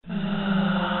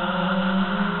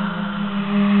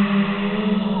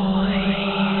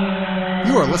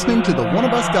You are listening to the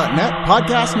OneOfUs.net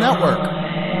podcast network.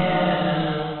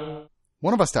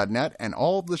 OneOfUs.net and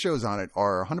all of the shows on it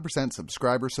are 100%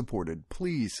 subscriber supported.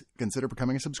 Please consider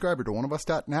becoming a subscriber to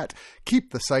OneOfUs.net.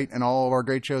 Keep the site and all of our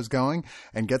great shows going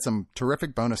and get some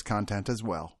terrific bonus content as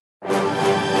well.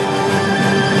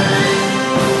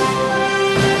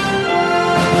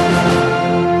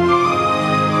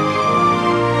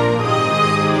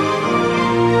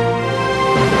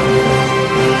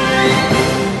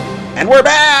 And we're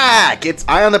back! It's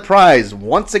Eye on the Prize,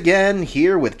 once again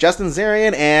here with Justin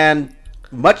Zarian and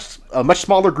a much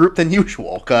smaller group than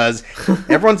usual, because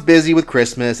everyone's busy with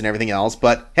Christmas and everything else,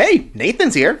 but hey,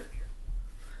 Nathan's here.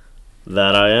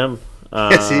 That I am.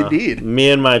 Yes, indeed. Me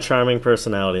and my charming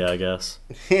personality, I guess.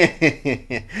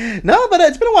 No, but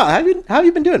it's been a while. How have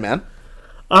you been doing, man?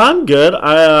 I'm good.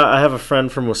 I have a friend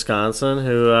from Wisconsin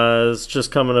who is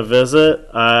just coming to visit.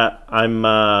 I'm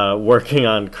working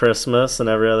on Christmas and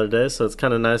every other day, so it's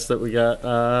kind of nice that we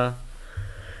got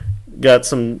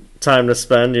some time to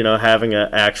spend, having an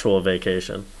actual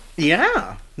vacation.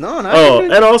 Yeah. No.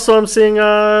 And also I'm seeing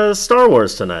Star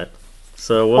Wars tonight,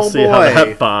 so we'll see how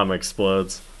that bomb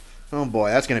explodes. Oh boy,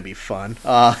 that's going to be fun.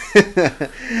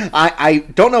 I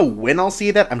don't know when I'll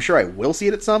see that. I'm sure I will see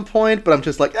it at some point, but I'm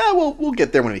just like, we'll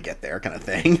get there when we get there kind of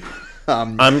thing.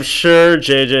 I'm sure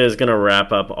JJ is going to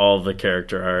wrap up all the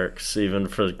character arcs, even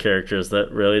for the characters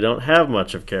that really don't have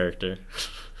much of character.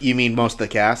 You mean most of the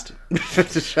cast? I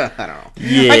don't know.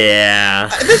 Yeah.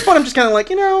 At this point, I'm just kind of like,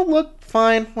 look,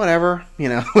 fine, whatever,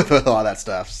 with all that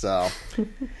stuff, so...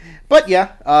 But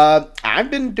yeah, I've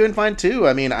been doing fine too.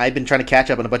 I mean, I've been trying to catch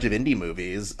up on a bunch of indie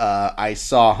movies. I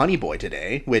saw Honey Boy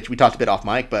today, which we talked a bit off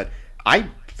mic, but I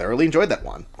thoroughly enjoyed that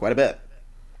one quite a bit.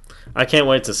 I can't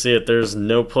wait to see it. There's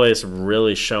no place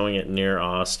really showing it near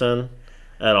Austin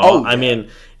at all. Oh, yeah. I mean,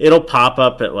 it'll pop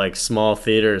up at like small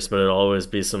theaters, but it'll always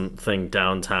be something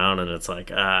downtown, and it's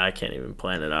like, I can't even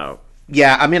plan it out.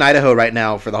 Yeah, I'm in Idaho right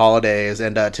now for the holidays,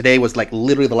 and today was like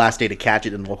literally the last day to catch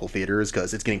it in local theaters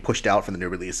because it's getting pushed out for the new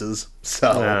releases.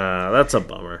 So that's a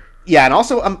bummer. Yeah, and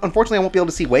also, unfortunately, I won't be able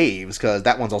to see Waves because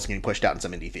that one's also getting pushed out in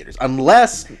some indie theaters,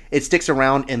 unless it sticks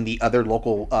around in the other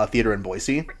local theater in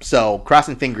Boise. So,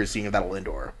 crossing fingers, seeing if that'll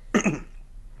endure.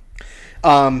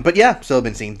 But yeah, so I've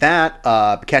been seeing that,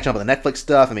 catching up on the Netflix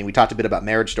stuff. I mean, we talked a bit about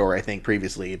Marriage Story, I think,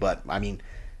 previously, but I mean,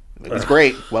 it was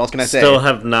great. What else can I say? Still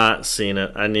have not seen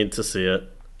it. I need to see it.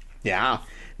 Yeah.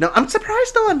 No, I'm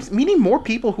surprised, though. I'm meeting more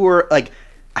people who are, like...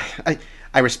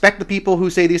 I respect the people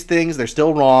who say these things. They're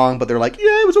still wrong, but they're like,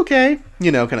 yeah, it was okay.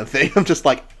 Kind of thing. I'm just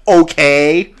like,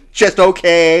 okay. Just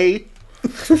okay.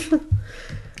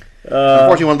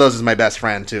 Unfortunately, one of those is my best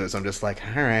friend, too. So I'm just like,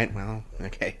 all right, well,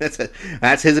 okay.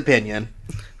 That's his opinion.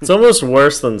 It's almost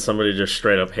worse than somebody just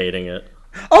straight up hating it.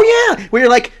 Oh, yeah. Where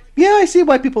you're like... Yeah, I see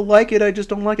why people like it. I just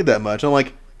don't like it that much. I'm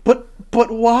like, but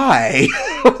why?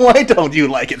 Why don't you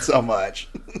like it so much?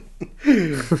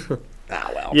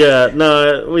 Well. Yeah,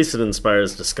 no, at least it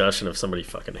inspires discussion if somebody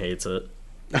fucking hates it.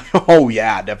 Oh,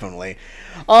 yeah, definitely.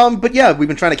 But yeah, we've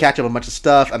been trying to catch up on a bunch of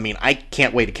stuff. I mean, I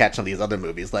can't wait to catch some of these other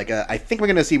movies. Like, I think we're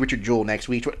going to see Richard Jewell next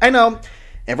week. I know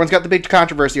everyone's got the big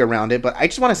controversy around it, but I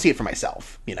just want to see it for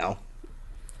myself,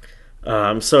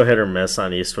 I'm so hit or miss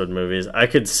on Eastwood movies. I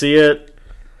could see it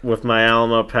with my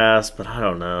Alamo pass, but I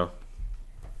don't know.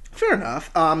 Fair enough.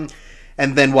 And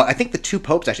then I think The Two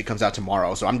Popes actually comes out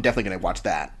tomorrow, so I'm definitely going to watch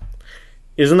that.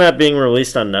 Isn't that being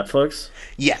released on Netflix?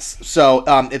 Yes. So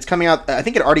it's coming out, I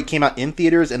think it already came out in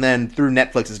theaters, and then through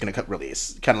Netflix is going to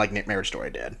release, kind of like Marriage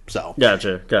Story did. So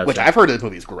Gotcha. Which I've heard this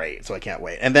movie is great, so I can't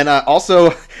wait. And then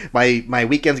also, my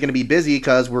weekend's going to be busy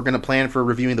because we're going to plan for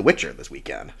reviewing The Witcher this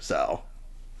weekend, so...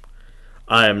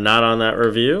 I am not on that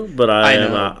review, but I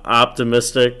am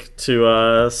optimistic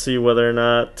to see whether or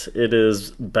not it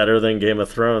is better than Game of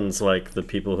Thrones, like the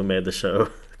people who made the show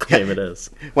claim it is.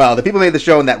 Well, the people who made the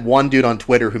show and that one dude on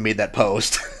Twitter who made that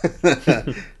post.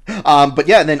 But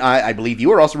yeah, and then I believe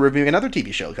you are also reviewing another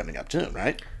TV show coming up too,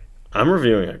 right? I'm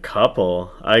reviewing a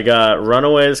couple. I got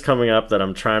Runaways coming up that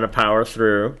I'm trying to power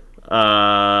through,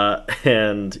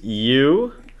 and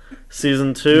You...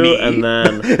 Season 2, Me? And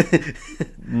then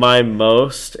my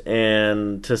most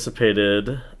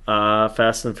anticipated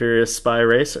Fast and Furious Spy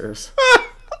Racers.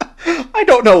 I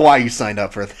don't know why you signed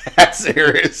up for that,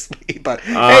 seriously, but...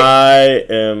 Hey. I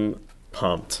am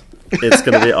pumped. It's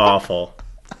going to be awful.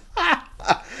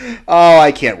 Oh,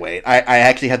 I can't wait. I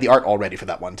actually had the art all ready for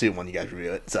that one, too, when you guys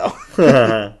review it, so...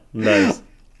 Nice.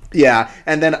 Yeah,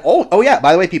 and then, oh yeah,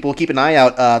 by the way, people, keep an eye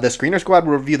out. The Screener Squad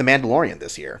will review The Mandalorian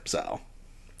this year, so...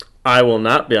 I will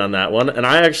not be on that one, and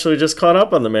I actually just caught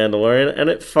up on The Mandalorian,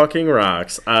 and it fucking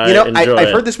rocks. I've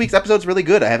heard this week's episode's really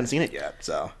good. I haven't seen it yet,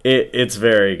 so it's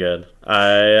very good.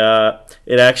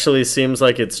 It actually seems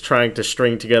like it's trying to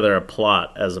string together a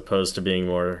plot as opposed to being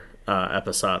more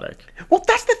episodic. Well,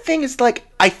 that's the thing. Is like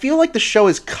I feel like the show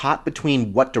is caught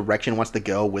between what direction it wants to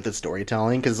go with its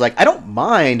storytelling. Because like I don't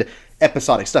mind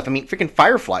episodic stuff. I mean, freaking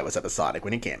Firefly was episodic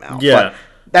when it came out. Yeah, but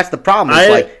that's the problem.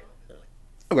 It's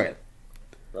okay.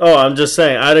 Oh, I'm just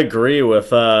saying, I'd agree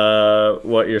with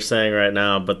what you're saying right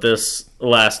now, but this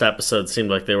last episode seemed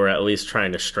like they were at least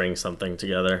trying to string something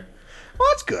together. Well,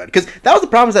 that's good, because that was the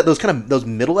problem, is that those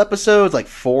middle episodes, like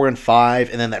 4 and 5,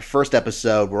 and then that first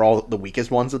episode were all the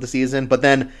weakest ones of the season, but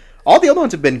then all the other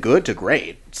ones have been good to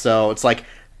great. So it's like,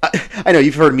 I know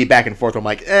you've heard me back and forth where I'm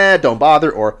like, don't bother,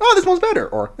 or, oh, this one's better,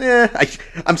 or,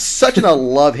 I'm such in a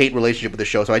love-hate relationship with the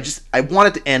show, so I want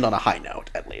it to end on a high note,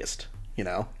 at least, you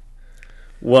know?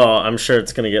 Well, I'm sure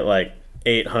it's going to get like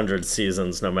 800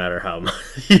 seasons no matter how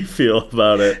you feel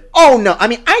about it. Oh, no. I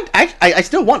mean, I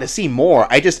still want to see more.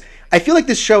 I feel like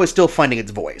this show is still finding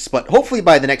its voice, but hopefully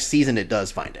by the next season it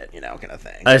does find it, kind of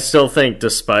thing. I still think,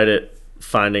 despite it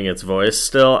finding its voice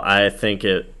still, I think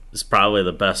it is probably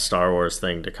the best Star Wars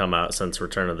thing to come out since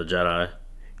Return of the Jedi.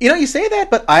 You say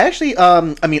that, but I actually,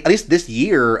 at least this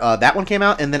year, that one came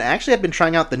out, and then actually I've been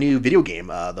trying out the new video game,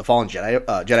 the Fallen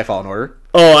Jedi Fallen Order.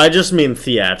 Oh, I just mean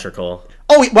theatrical.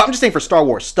 Oh, well, I'm just saying for Star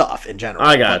Wars stuff in general.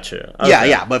 I got you. Okay.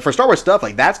 Yeah, but for Star Wars stuff,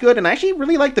 like, that's good, and I actually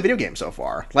really like the video game so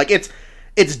far. Like,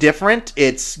 it's different,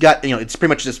 it's got, it's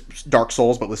pretty much just Dark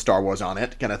Souls, but with Star Wars on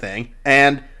it, kind of thing,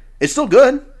 and it's still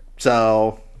good,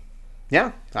 so,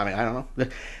 yeah, I mean, I don't know.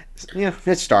 Yeah,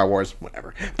 it's Star Wars,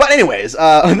 whatever. But anyways,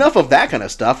 enough of that kind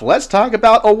of stuff. Let's talk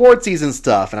about award season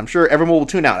stuff, and I'm sure everyone will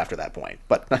tune out after that point.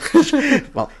 But,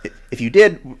 well, if you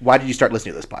did, why did you start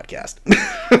listening to this podcast?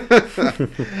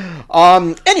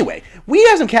 Anyway, we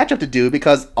have some catch-up to do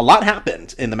because a lot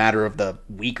happened in the matter of the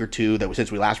week or two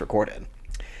since we last recorded.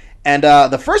 And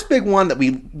the first big one that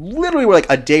we literally were like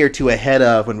a day or two ahead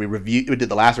of when we did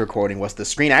the last recording was the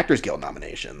Screen Actors Guild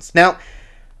nominations. Now,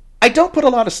 I don't put a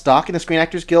lot of stock in the Screen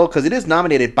Actors Guild because it is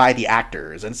nominated by the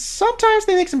actors, and sometimes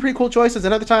they make some pretty cool choices,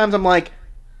 and other times I'm like,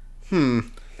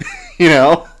 I'm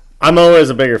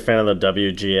always a bigger fan of the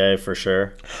WGA for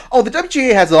sure. Oh, the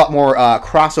WGA has a lot more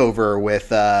crossover with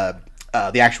the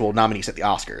actual nominees at the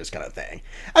Oscars kind of thing.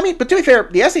 I mean, but to be fair,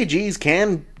 the SAGs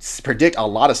can predict a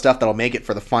lot of stuff that'll make it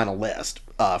for the final list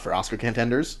for Oscar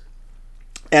contenders.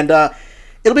 And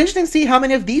it'll be interesting to see how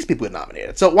many of these people get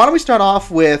nominated. So why don't we start off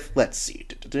with, let's see.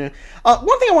 One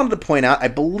thing I wanted to point out, I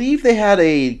believe they had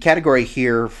a category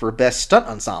here for Best Stunt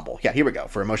Ensemble. Yeah, here we go,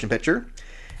 for a motion picture.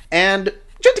 And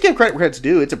just to give credit where credit's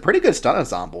due, it's a pretty good stunt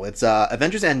ensemble. It's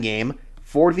Avengers Endgame,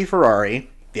 Ford v Ferrari,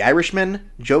 The Irishman,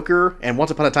 Joker, and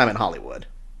Once Upon a Time in Hollywood.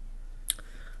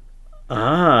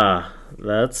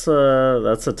 That's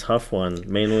a tough one,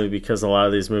 mainly because a lot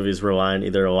of these movies rely on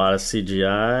either a lot of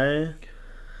CGI,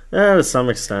 to some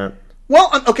extent. Well,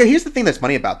 okay, here's the thing that's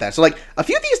funny about that. So, like, a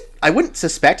few of these I wouldn't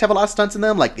suspect have a lot of stunts in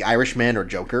them, like The Irishman or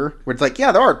Joker, where it's like,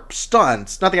 yeah, there are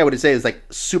stunts. Nothing I would say is, like,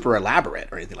 super elaborate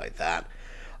or anything like that.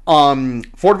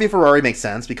 Ford v Ferrari makes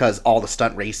sense because all the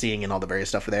stunt racing and all the various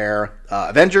stuff there.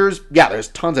 Avengers, yeah, there's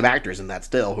tons of actors in that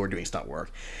still who are doing stunt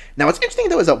work. Now, what's interesting,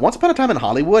 though, is that Once Upon a Time in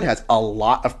Hollywood has a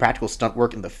lot of practical stunt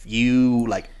work in the few,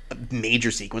 like,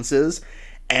 major sequences.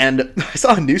 And I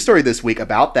saw a news story this week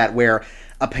about that where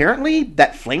apparently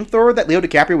that flamethrower that Leo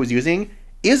DiCaprio was using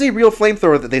is a real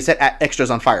flamethrower that they set extras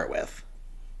on fire with.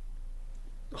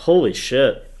 Holy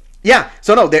shit. Yeah,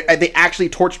 so no, they actually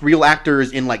torched real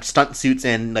actors in, like, stunt suits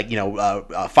and, like,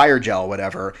 fire gel or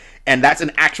whatever, and that's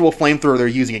an actual flamethrower they're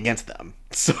using against them.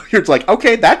 So it's like,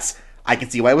 okay, I can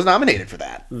see why it was nominated for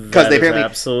that. Because they apparently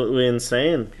absolutely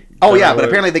insane. Oh, yeah, but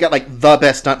apparently they got, like, the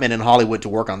best stuntman in Hollywood to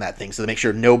work on that thing, so they make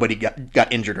sure nobody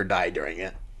got injured or died during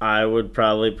it. I would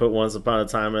probably put Once Upon a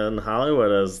Time in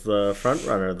Hollywood as the front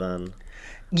runner then.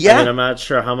 Yeah. I mean, I'm not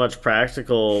sure how much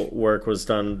practical work was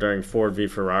done during Ford v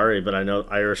Ferrari, but I know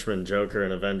Irishman, Joker,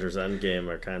 and Avengers Endgame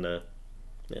are kind of,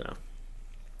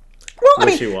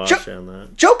 wishy-washy on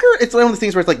that. Joker, it's one of the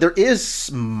things where it's like there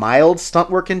is mild stunt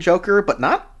work in Joker, but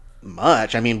not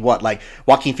much. I mean, like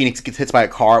Joaquin Phoenix gets hit by a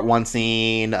car at one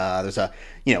scene. There's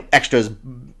extras,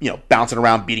 bouncing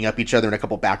around, beating up each other in a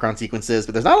couple background sequences,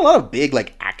 but there's not a lot of big,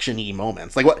 like, action-y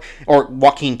moments. Like or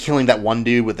Joaquin killing that one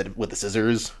dude with the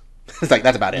scissors. It's like,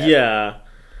 that's about it. Yeah.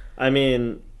 I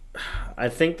mean, I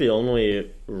think the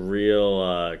only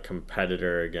real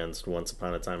competitor against Once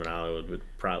Upon a Time in Hollywood would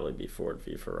probably be Ford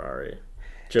v Ferrari.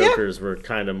 Jokers were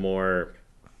kind of more,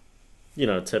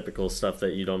 typical stuff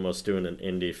that you'd almost do in an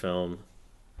indie film.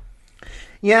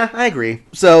 Yeah, I agree.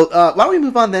 So why don't we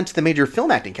move on then to the major film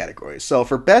acting categories? So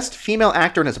for Best Female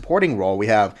Actor in a Supporting Role, we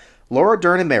have Laura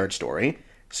Dern in Marriage Story,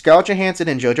 Scarlett Johansson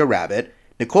in Jojo Rabbit,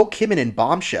 Nicole Kidman in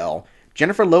Bombshell,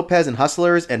 Jennifer Lopez in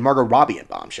Hustlers, and Margot Robbie in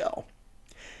Bombshell.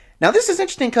 Now this is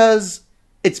interesting because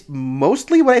it's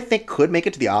mostly what I think could make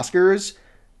it to the Oscars.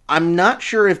 I'm not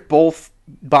sure if both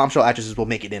Bombshell actresses will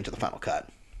make it into the final cut.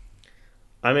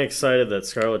 I'm excited that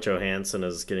Scarlett Johansson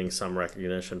is getting some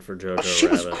recognition for Jojo She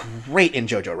Rabbit. was great in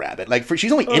Jojo Rabbit. Like,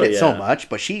 she's only in it so much,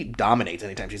 but she dominates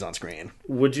anytime she's on screen.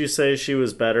 Would you say she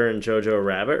was better in Jojo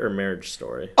Rabbit or Marriage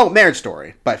Story? Oh, Marriage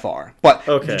Story, by far. But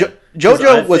Okay.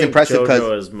 Jojo was impressive because...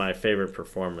 Jojo is my favorite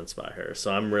performance by her,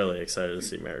 so I'm really excited to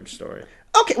see Marriage Story.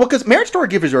 Okay, well, because Marriage Story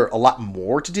gives her a lot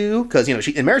more to do, because, you know,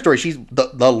 in Marriage Story, she's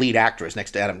the lead actress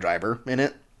next to Adam Driver in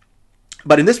it.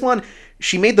 But in this one,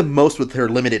 she made the most with her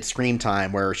limited screen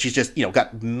time, where she's just, you know,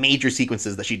 got major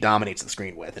sequences that she dominates the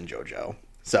screen with in JoJo.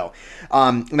 So,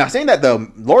 now saying that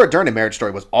though, Laura Dern in Marriage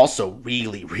Story was also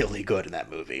really, really good in that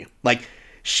movie. Like,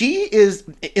 she is,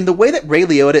 in the way that Ray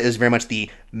Liotta is very much the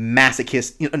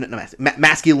masochist, you know,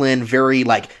 masculine, very,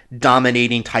 like,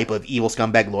 dominating type of evil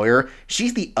scumbag lawyer,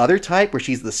 she's the other type where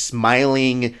she's the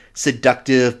smiling,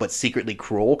 seductive, but secretly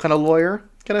cruel kind of lawyer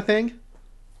kind of thing.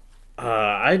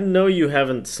 I know you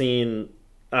haven't seen,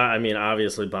 I mean,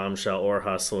 obviously Bombshell or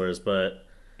Hustlers, but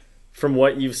from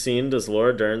what you've seen, does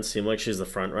Laura Dern seem like she's the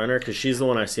front runner? Because she's the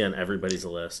one I see on everybody's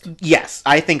list. Yes,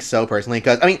 I think so, personally,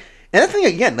 because, I mean, and the thing,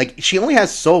 again, like, she only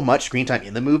has so much screen time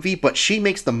in the movie, but she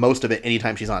makes the most of it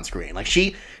anytime she's on screen. Like,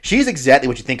 she's exactly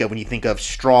what you think of when you think of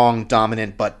strong,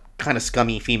 dominant, but kind of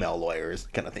scummy female lawyers,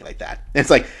 kind of thing like that. And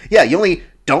it's like, yeah, you only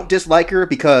don't dislike her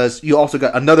because you also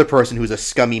got another person who's a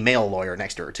scummy male lawyer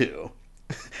next to her, too.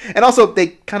 And also, they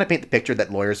kind of paint the picture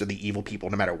that lawyers are the evil people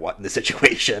no matter what in the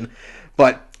situation.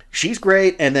 But she's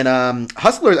great. And then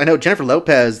Hustlers, I know Jennifer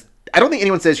Lopez, I don't think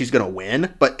anyone says she's going to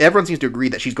win, but everyone seems to agree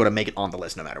that she's going to make it on the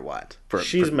list no matter what.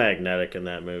 She's magnetic in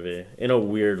that movie, in a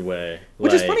weird way.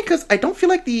 Which is funny because I don't feel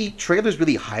like the trailers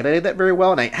really highlighted that very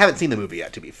well, and I haven't seen the movie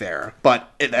yet, to be fair. But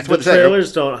that's what the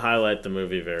trailers don't highlight the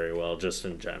movie very well, just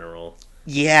in general.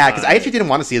 Yeah, because I actually didn't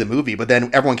want to see the movie, but then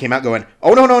everyone came out going,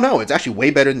 oh, no, it's actually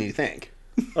way better than you think.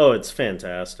 Oh, it's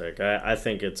fantastic. I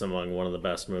think it's among one of the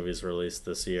best movies released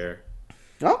this year.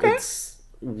 Okay. It's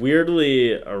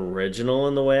weirdly original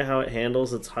in the way how it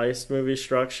handles its heist movie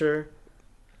structure.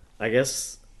 I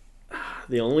guess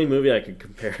the only movie I could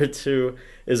compare it to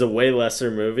is a way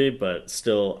lesser movie, but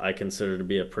still I consider to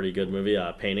be a pretty good movie,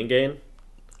 Pain and Gain.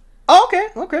 Oh,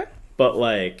 okay. But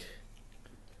like...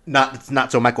 It's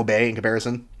not so Michael Bay in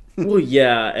comparison. Well,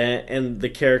 yeah, and the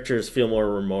characters feel more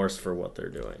remorse for what they're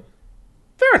doing.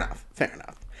 Fair enough.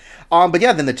 But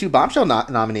yeah, then the two Bombshell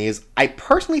nominees, I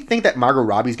personally think that Margot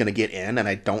Robbie's going to get in, and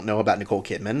I don't know about Nicole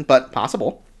Kidman, but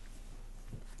possible.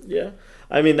 Yeah.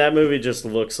 I mean, that movie just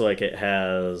looks like it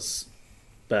has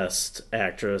Best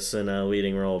Actress in a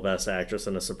Leading Role, Best Actress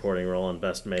in a Supporting Role, and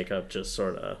Best Makeup just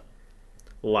sort of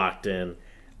locked in.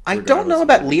 I don't know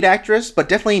about lead actress, but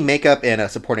definitely makeup in a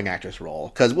supporting actress role,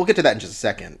 because we'll get to that in just a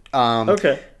second.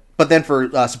 Okay. But then for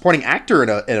supporting actor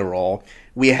in a role,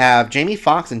 we have Jamie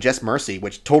Foxx and Jess Mercy,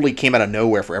 which totally came out of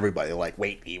nowhere for everybody. Like,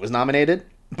 wait, he was nominated?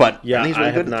 But yeah, he's really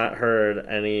I have good. not heard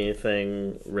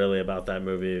anything really about that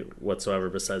movie whatsoever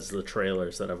besides the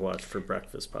trailers that I've watched for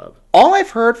Breakfast Pub. All I've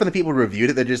heard from the people who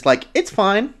reviewed it, they're just like, it's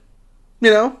fine.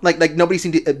 You know, like nobody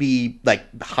seemed to be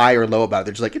like high or low about it.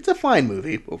 They're just like, it's a fine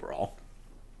movie overall.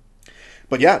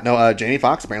 But yeah, no, Jamie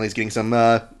Foxx apparently is getting some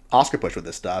Oscar push with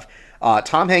this stuff.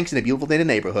 Tom Hanks in A Beautiful Day in the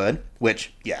Neighborhood,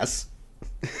 which, yes.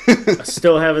 I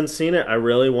still haven't seen it. I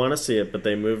really want to see it, but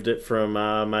they moved it from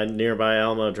my nearby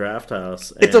Alamo Draft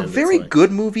House. It's a very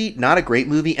good movie, not a great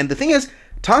movie. And the thing is,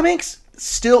 Tom Hanks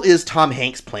still is Tom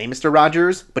Hanks playing Mr.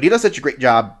 Rogers, but he does such a great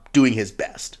job doing his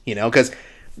best, you know? Because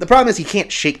the problem is he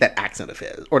can't shake that accent of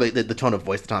his, or the tone of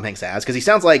voice that Tom Hanks has, because he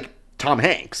sounds like Tom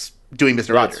Hanks doing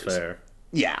Mr. Rogers. That's fair.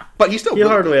 Yeah, but he's still He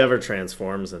hardly ever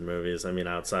transforms in movies. I mean,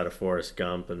 outside of Forrest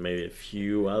Gump and maybe a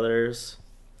few others.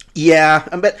 Yeah,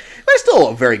 but it's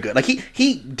still very good. Like,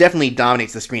 he definitely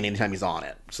dominates the screen anytime he's on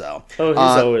it. So. Oh, he's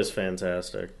always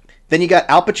fantastic. Then you got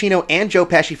Al Pacino and Joe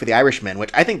Pesci for The Irishman,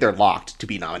 which I think they're locked to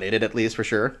be nominated, at least, for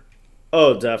sure.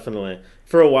 Oh, definitely.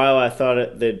 For a while, I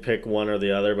thought they'd pick one or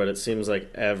the other, but it seems like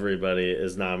everybody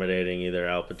is nominating either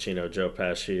Al Pacino, Joe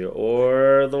Pesci,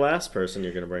 or the last person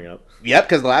you're going to bring up. Yep,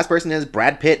 because the last person is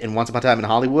Brad Pitt in Once Upon a Time in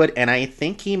Hollywood, and I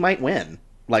think he might win,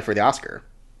 like, for the Oscar.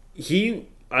 He,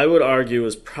 I would argue,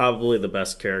 is probably the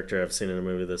best character I've seen in a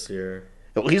movie this year.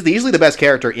 Well, he's easily the best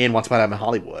character in Once Upon a Time in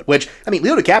Hollywood, which, I mean,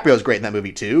 Leo DiCaprio is great in that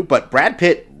movie, too, but Brad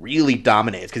Pitt really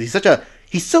dominates, because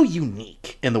he's so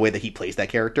unique in the way that he plays that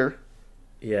character.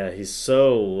 Yeah, he's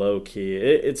so low key.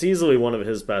 It's easily one of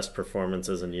his best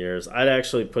performances in years. I'd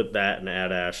actually put that and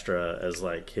Ad Astra as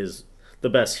like the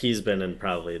best he's been in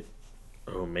probably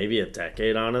maybe a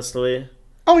decade, honestly.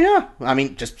 Oh yeah, I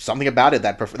mean, just something about it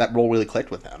that role really clicked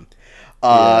with him.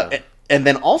 Yeah. And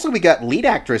then also we got lead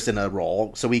actress in a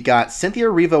role. So we got Cynthia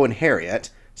Erivo in Harriet,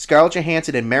 Scarlett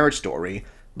Johansson in Marriage Story,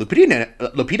 Lupita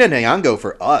Nyong'o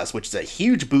for Us, which is a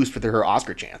huge boost for her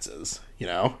Oscar chances. You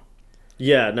know.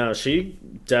 Yeah, no, she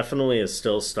definitely is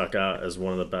still stuck out as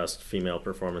one of the best female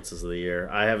performances of the year.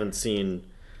 I haven't seen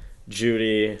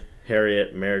Judy,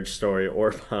 Harriet, Marriage Story,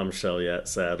 or Bombshell yet,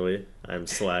 sadly. I'm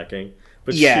slacking.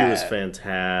 But she Yeah. was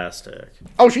fantastic.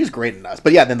 Oh, she's great in Us.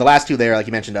 But yeah, then the last two there, like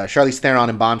you mentioned, Charlize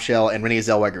Theron in Bombshell and Renee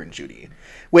Zellweger in Judy.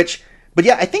 But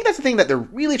yeah, I think that's the thing that they're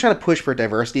really trying to push for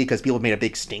diversity because people have made a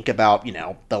big stink about,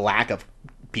 the lack of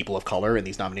people of color in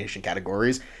these nomination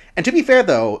categories. And to be fair,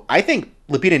 though, I think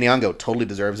Lupita Nyong'o totally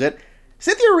deserves it.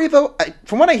 Cynthia Erivo,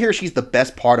 from what I hear, she's the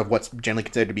best part of what's generally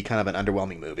considered to be kind of an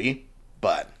underwhelming movie.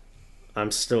 But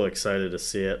I'm still excited to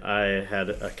see it. I had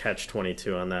a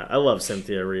catch-22 on that. I love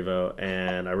Cynthia Erivo,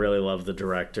 and I really love the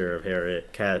director of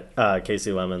Harriet,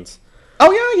 Casey Lemons.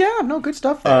 oh yeah, no good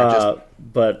stuff there.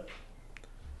 But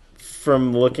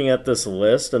from looking at this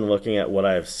list and looking at what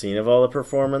I've seen of all the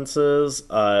performances,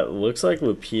 it looks like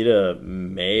Lupita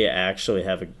may actually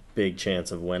have a big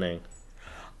chance of winning.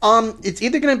 It's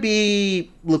either going to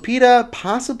be Lupita,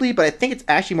 possibly, but I think it's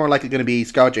actually more likely going to be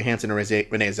Scarlett Johansson or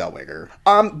Renee Zellweger.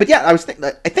 But yeah, I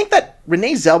think that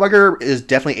Renee Zellweger is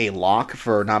definitely a lock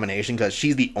for nomination because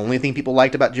she's the only thing people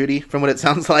liked about Judy, from what it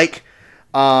sounds like.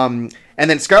 And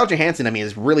then Scarlett Johansson, I mean,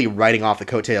 is really riding off the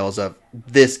coattails of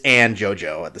this and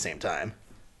JoJo at the same time.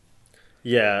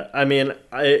 Yeah, I mean,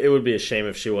 it would be a shame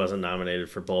if she wasn't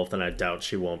nominated for both, and I doubt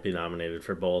she won't be nominated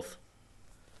for both.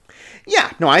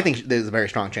 Yeah, no, I think there's a very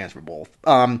strong chance for both.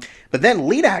 But then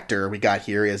lead actor we got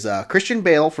here is Christian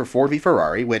Bale for Ford v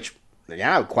Ferrari, which,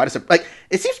 yeah,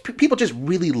 it seems people just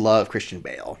really love Christian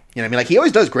Bale. You know what I mean? Like, he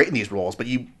always does great in these roles, but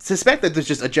you suspect that there's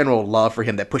just a general love for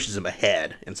him that pushes him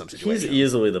ahead in some situations. He's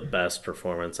easily the best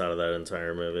performance out of that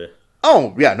entire movie.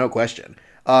 Oh, yeah, no question.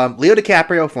 Leo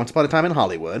DiCaprio for Once Upon a Time in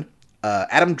Hollywood.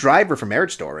 Adam Driver for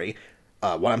Marriage Story.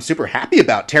 What I'm super happy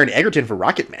about, Taron Egerton for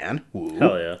Rocket Man. Ooh.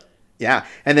 Hell yeah. Yeah,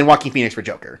 and then Joaquin Phoenix for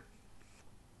Joker.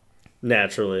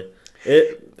 Naturally.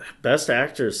 Best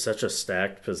actor is such a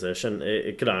stacked position.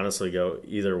 It could honestly go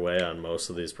either way on most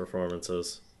of these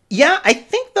performances. Yeah, I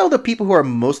think, though, the people who are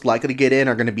most likely to get in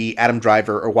are going to be Adam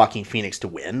Driver or Joaquin Phoenix to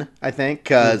win, I think,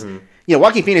 because,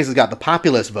 Joaquin Phoenix has got the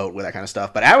populist vote with that kind of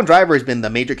stuff, but Adam Driver has been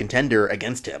the major contender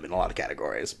against him in a lot of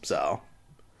categories, so.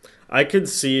 I could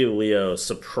see Leo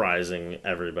surprising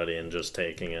everybody and just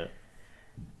taking it.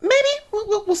 Maybe.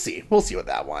 We'll see. We'll see with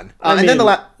that one. I mean, and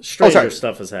then stranger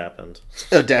stuff has happened.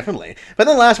 Oh, definitely. But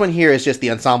then the last one here is just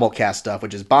the ensemble cast stuff,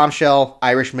 which is Bombshell,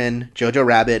 Irishman, Jojo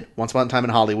Rabbit, Once Upon a Time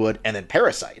in Hollywood, and then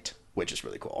Parasite, which is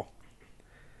really cool.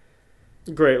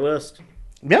 Great list.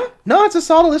 Yeah. No, it's a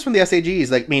solid list from the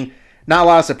SAGs. Like, I mean, not a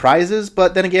lot of surprises,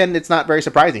 but then again, it's not very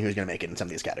surprising who's going to make it in some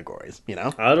of these categories, you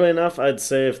know? Oddly enough, I'd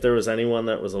say if there was anyone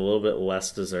that was a little bit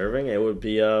less deserving, it would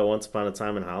be Once Upon a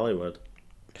Time in Hollywood.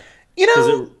 You know,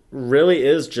 because it really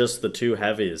is just the two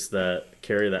heavies that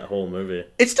carry that whole movie.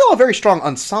 It's still a very strong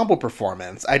ensemble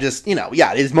performance. I just, it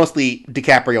is mostly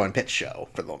DiCaprio and Pitt's show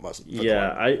for the most.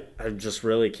 I just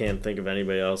really can't think of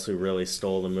anybody else who really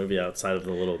stole the movie outside of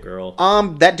the little girl.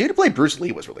 That dude who played Bruce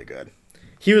Lee was really good.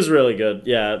 He was really good.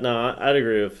 Yeah, no, I'd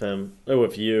agree with him. Or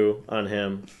with you on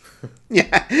him.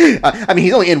 Yeah, I mean,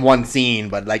 he's only in one scene,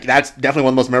 but like that's definitely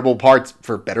one of the most memorable parts,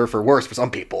 for better or for worse, for some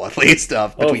people at least,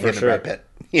 between him and Brad Pitt.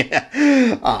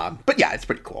 Yeah, but yeah, it's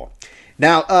pretty cool.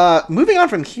 Now, moving on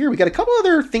from here, we got a couple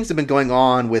other things that have been going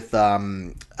on with,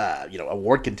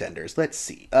 award contenders. Let's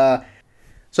see.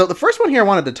 So the first one here I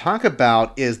wanted to talk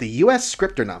about is the U.S.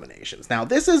 Scripter nominations. Now,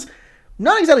 this is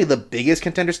not exactly the biggest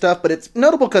contender stuff, but it's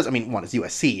notable because, one, it's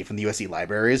USC from the USC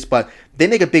libraries, but they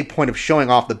make a big point of showing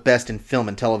off the best in film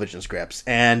and television scripts.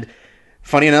 And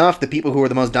funny enough, the people who were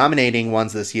the most dominating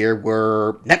ones this year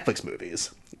were Netflix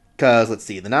movies. Because, let's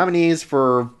see, the nominees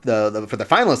for the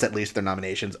finalists, at least, their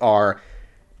nominations are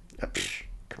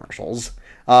commercials.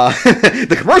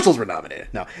 The commercials were nominated.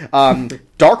 No.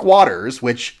 Dark Waters,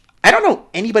 which I don't know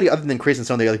anybody other than Chris and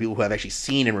some of the other people who have actually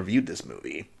seen and reviewed this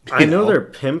movie. I know they're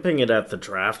pimping it at the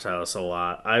Draft House a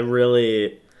lot.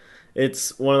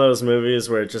 It's one of those movies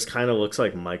where it just kind of looks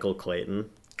like Michael Clayton.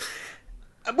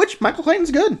 Which Michael Clayton's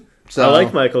good. So. I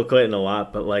like Michael Clayton a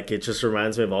lot, but like it just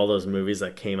reminds me of all those movies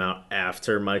that came out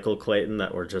after Michael Clayton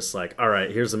that were just like, all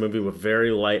right, here's a movie with very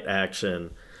light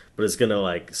action, but it's gonna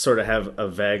like sort of have a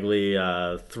vaguely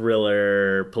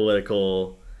thriller,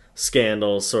 political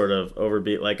scandal sort of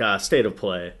overbeat, like State of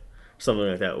Play, something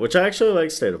like that. Which I actually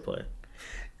like State of Play.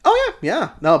 Oh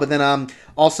yeah. No, but then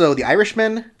also The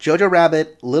Irishman, Jojo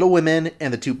Rabbit, Little Women,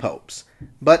 and The Two Popes.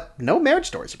 But no Marriage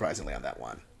Story, surprisingly, on that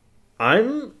one.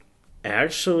 I'm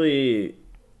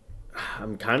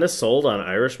kind of sold on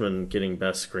Irishman getting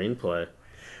best screenplay.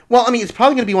 Well, I mean, it's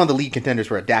probably going to be one of the lead contenders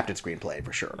for adapted screenplay,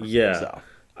 for sure. Yeah. So.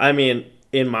 I mean,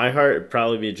 in my heart, it'd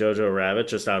probably be Jojo Rabbit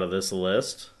just out of this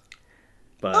list.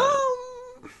 But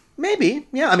Maybe.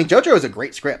 Yeah, I mean, JoJo is a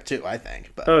great script, too, I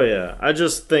think. But oh, yeah. I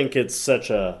just think it's such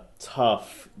a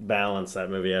tough balance that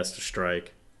movie has to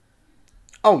strike.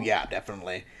 Oh, yeah,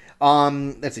 definitely.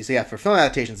 Let's see. So, yeah, for film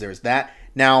adaptations, there's that.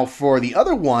 Now, for the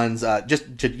other ones,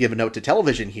 just to give a note to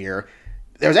television here,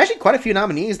 there's actually quite a few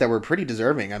nominees that were pretty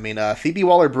deserving. I mean, Phoebe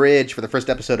Waller-Bridge for the first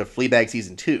episode of Fleabag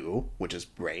Season 2, which is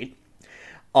great.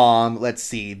 Let's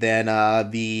see. Then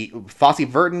the Fosse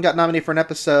Verdon got nominated for an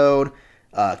episode.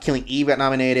 Killing Eve got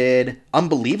nominated.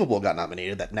 Unbelievable got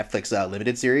nominated, that Netflix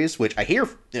limited series, which I hear,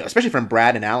 especially from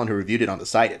Brad and Alan who reviewed it on the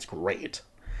site, it's great.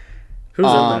 Who's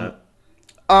in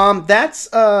that? That's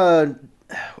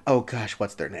oh gosh,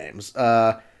 what's their names?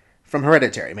 From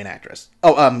Hereditary, main actress.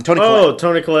 Toni Collette. Oh,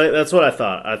 Toni Collette. That's what I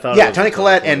thought. Yeah, Toni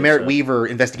Collette and Merritt Wever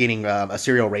investigating a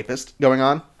serial rapist going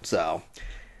on. So,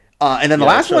 and then the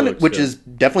last one, which is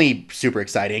definitely super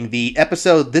exciting, the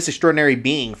episode "This Extraordinary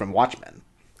Being" from Watchmen.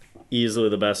 Easily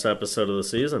the best episode of the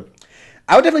season.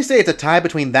 I would definitely say it's a tie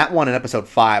between that one and episode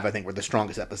 5. I think were the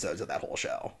strongest episodes of that whole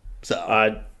show.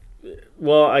 So,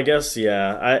 well, I guess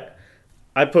yeah.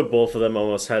 I put both of them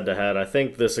almost head to head. I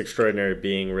think This Extraordinary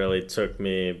Being really took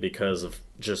me because of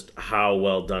just how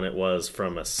well done it was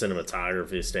from a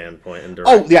cinematography standpoint and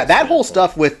oh yeah, that whole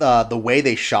stuff with the way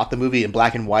they shot the movie in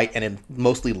black and white and in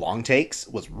mostly long takes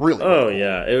was really cool.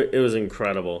 Yeah, it was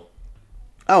incredible.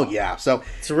 Oh yeah, so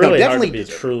it's really hard to be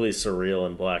truly surreal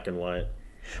in black and white.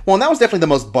 Well, and that was definitely the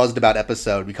most buzzed about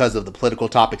episode because of the political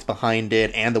topics behind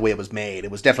it and the way it was made.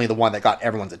 It was definitely the one that got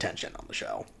everyone's attention on the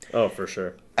show. Oh, for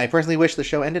sure. I personally wish the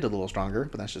show ended a little stronger,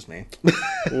 but that's just me.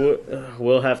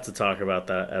 We'll have to talk about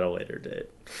that at a later date.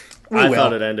 I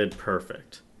thought it ended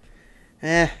perfect.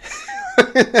 Nice.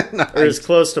 Or as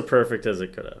close to perfect as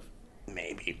it could have.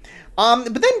 Maybe.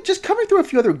 But then just covering through a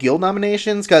few other guild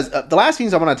nominations, because the last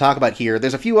things I want to talk about here,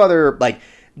 there's a few other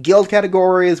guild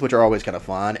categories, which are always kind of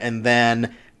fun, and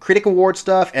then critic award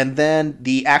stuff, and then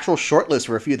the actual shortlist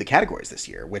for a few of the categories this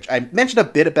year, which I mentioned a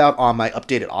bit about on my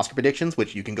updated Oscar predictions,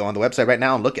 which you can go on the website right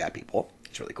now and look at, people.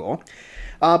 It's really cool.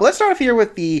 But let's start off here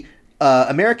with the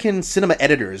American Cinema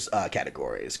Editors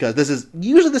categories, because this is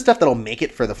usually the stuff that'll make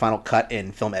it for the final cut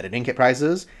in film editing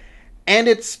prizes, and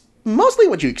it's mostly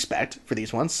what you expect for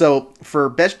these ones. So for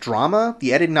Best Drama,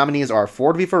 the editing nominees are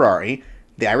Ford v. Ferrari,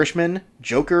 The Irishman,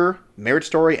 Joker, Marriage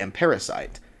Story, and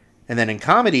Parasite. And then in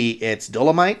comedy, it's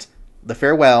Dolomite, The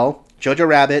Farewell, Jojo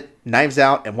Rabbit, Knives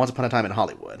Out, and Once Upon a Time in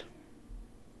Hollywood.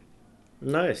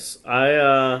 Nice.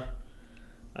 I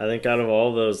think out of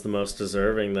all those, the most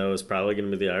deserving, though, is probably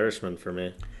going to be The Irishman for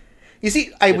me. You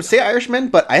see, I would say Irishman,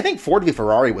 but I think Ford v.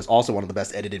 Ferrari was also one of the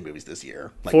best edited movies this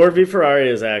year. Ford v. Ferrari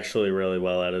is actually really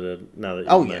well edited, now that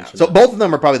you mentioned it. So both of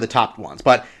them are probably the top ones.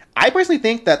 But I personally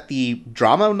think that the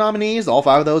drama nominees, all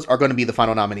 5 of those, are going to be the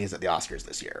final nominees at the Oscars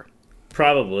this year.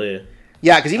 Probably.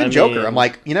 Yeah, because even Joker, I'm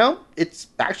like, it's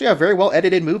actually a very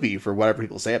well-edited movie for whatever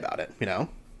people say about it,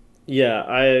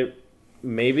 Yeah,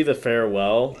 maybe The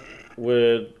Farewell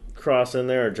would cross in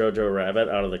there, or Jojo Rabbit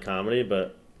out of the comedy,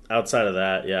 but outside of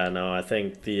that, yeah, no, I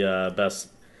think the best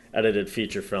edited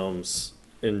feature films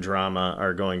in drama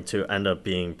are going to end up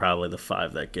being probably the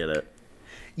 5 that get it.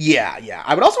 Yeah.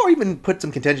 I would also even put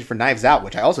some contention for Knives Out,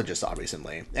 which I also just saw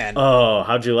recently. And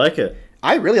how'd you like it?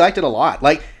 I really liked it a lot.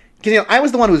 Because, I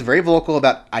was the one who was very vocal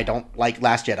about I don't like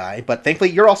Last Jedi, but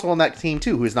thankfully you're also on that team,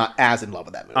 too, who is not as in love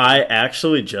with that movie. I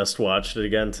actually just watched it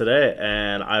again today,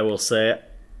 and I will say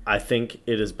I think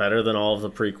it is better than all of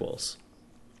the prequels.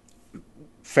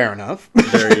 Fair enough.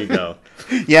 There you go.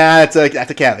 Yeah, that's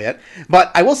a caveat.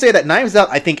 But I will say that Knives Out,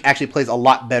 I think, actually plays a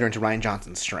lot better into Rian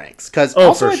Johnson's strengths.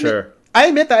 Sure. I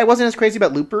admit that I wasn't as crazy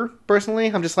about Looper, personally.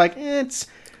 I'm just like, it's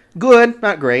good,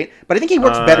 not great. But I think he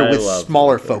works better with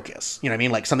smaller focus. You know what I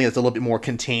mean? Like something that's a little bit more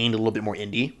contained, a little bit more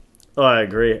indie. Oh, I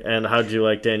agree. And how'd you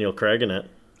like Daniel Craig in it?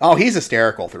 Oh, he's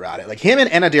hysterical throughout it. Like, him and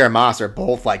Ana de Armas are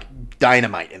both,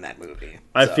 dynamite in that movie.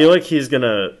 I feel like he's going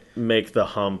to make the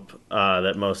hump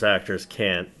that most actors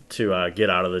can't to get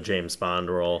out of the James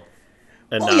Bond role.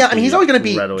 And he's always going to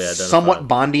be somewhat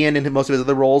Bondian in most of his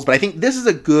other roles, but I think this is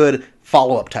a good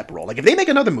follow-up type role. Like, if they make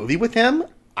another movie with him,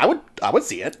 I would would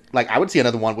see it. Like, I would see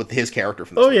another one with his character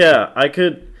from this movie. Yeah, I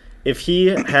could. If he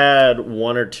had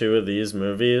one or two of these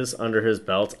movies under his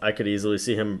belt, I could easily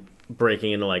see him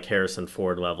breaking into like Harrison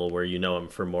Ford level, where you know him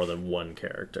for more than one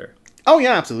character. Oh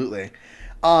yeah, absolutely.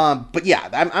 But yeah,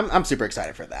 I'm super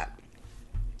excited for that.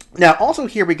 Now, also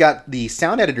here we got the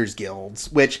Sound Editors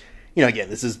Guilds, which, you know, again,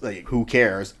 this is like, who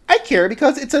cares? I care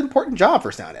because it's an important job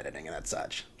for sound editing and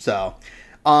such. So,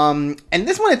 and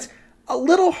this one it's a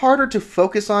little harder to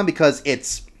focus on because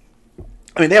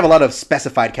they have a lot of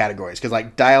specified categories because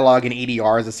like dialogue and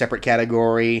ADR is a separate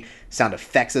category, sound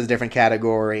effects is a different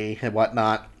category, and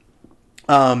whatnot.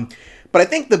 But I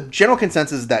think the general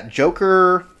consensus is that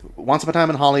Joker, Once Upon a Time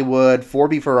in Hollywood,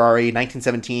 Ford v Ferrari,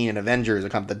 1917, and Avengers are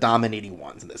kind of the dominating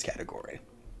ones in this category.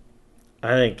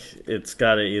 I think it's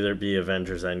got to either be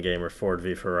Avengers Endgame or Ford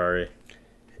v Ferrari.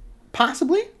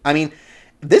 Possibly. I mean,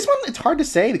 this one, it's hard to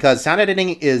say because sound editing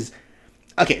is...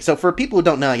 Okay, so for people who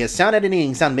don't know, I guess sound editing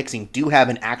and sound mixing do have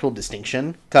an actual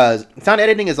distinction because sound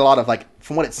editing is a lot of, like,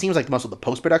 from what it seems like, most of the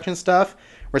post-production stuff,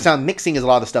 where sound mixing is a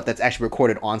lot of the stuff that's actually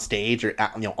recorded on stage or,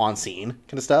 you know, on scene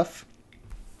kind of stuff.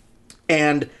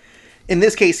 And in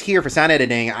this case here for sound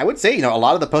editing, I would say, you know, a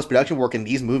lot of the post-production work in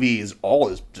these movies all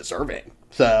is deserving.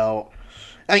 So,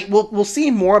 I mean, we'll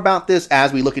see more about this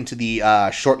as we look into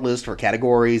the short list for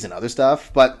categories and other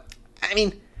stuff, but, I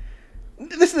mean...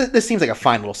 This seems like a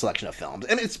fine little selection of films,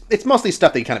 and it's mostly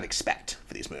stuff that you kind of expect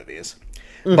for these movies.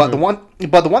 Mm-hmm.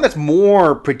 But the one that's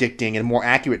more predicting and more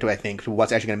accurate to, I think, to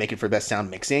what's actually going to make it for best sound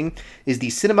mixing is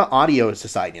the Cinema Audio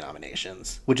Society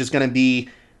nominations, which is going to be,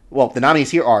 well, the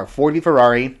nominees here are Ford v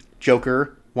Ferrari,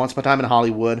 Joker, Once Upon a Time in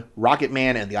Hollywood,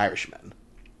 Rocketman, and The Irishman.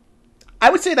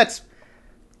 I would say that's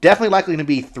definitely likely to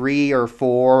be 3 or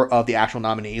 4 of the actual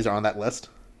nominees are on that list.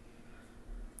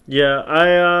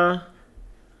 Yeah,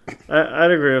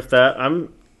 I'd agree with that.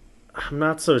 I'm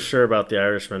not so sure about The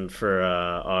Irishman for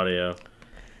audio.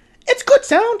 It's good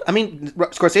sound. I mean,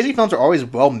 Scorsese films are always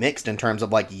well mixed in terms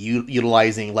of like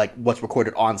utilizing like what's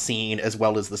recorded on scene as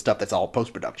well as the stuff that's all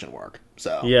post production work.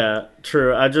 So yeah,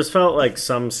 true. I just felt like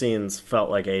some scenes felt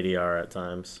like ADR at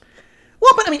times.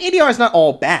 Well, but I mean, ADR is not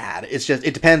all bad. It's just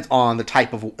it depends on the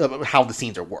type of how the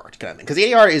scenes are worked, kind of thing. Because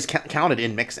ADR is counted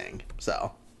in mixing.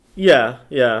 So yeah.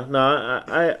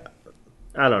 No,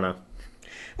 I don't know.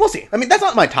 We'll see. I mean, that's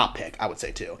not my top pick, I would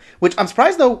say, too. Which, I'm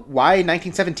surprised, though, why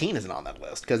 1917 isn't on that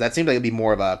list. Because that seems like it'd be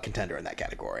more of a contender in that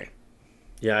category.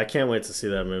 Yeah, I can't wait to see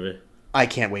that movie. I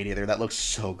can't wait either. That looks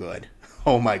so good.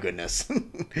 Oh, my goodness.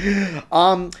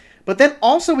 But then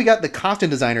also we got the Costume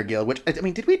Designer Guild, which, I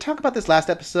mean, did we talk about this last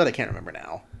episode? I can't remember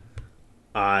now.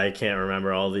 I can't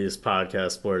remember. All these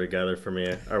podcasts blur together for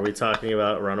me. Are we talking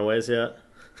about Runaways yet?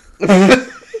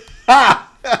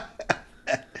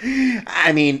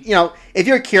 I mean, you know, if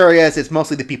you're curious, it's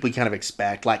mostly the people you kind of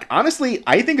expect. Like, honestly,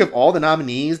 I think of all the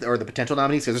nominees, or the potential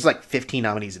nominees, because there's like 15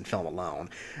 nominees in film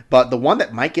alone. But the one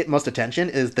that might get most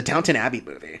attention is the Downton Abbey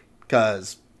movie,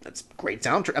 because it's great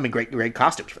soundtrack. I mean, great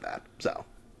costumes for that. So,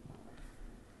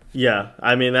 yeah,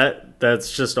 I mean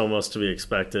that's just almost to be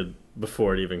expected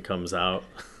before it even comes out.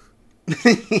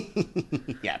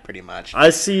 Yeah, pretty much.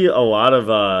 I see a lot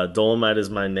of Dolomite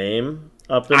Is My Name.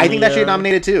 I think that should get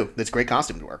nominated too. That's great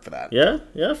costume work for that.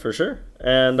 Yeah, for sure.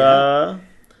 And and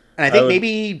I think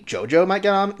maybe JoJo might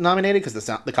get nominated because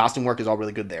the costume work is all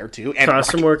really good there too. And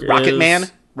costume work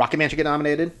Rocketman should get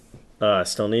nominated. I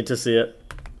still need to see it.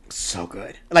 So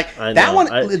good. Like that one,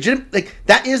 like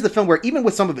that is the film where even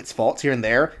with some of its faults here and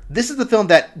there, this is the film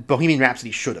that Bohemian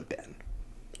Rhapsody should have been.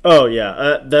 Oh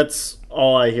yeah, that's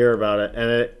all I hear about it,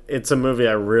 and it's a movie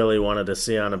I really wanted to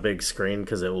see on a big screen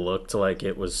because it looked like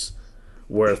it was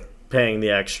worth paying the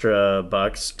extra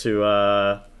bucks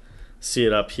to see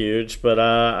it up huge, but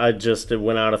it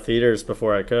went out of theaters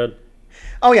before I could.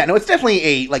 Oh yeah, no, it's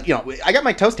definitely I got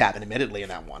my toes tapping admittedly in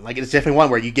that one. Like, it's definitely one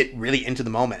where you get really into the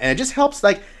moment, and it just helps,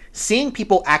 like, seeing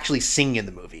people actually sing in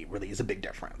the movie really is a big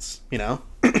difference, you know?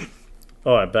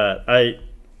 Oh, I bet.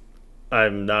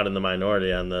 I'm not in the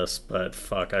minority on this, but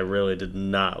fuck, I really did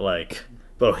not like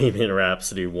Bohemian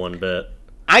Rhapsody one bit.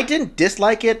 I didn't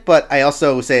dislike it, but I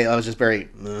also say I was just very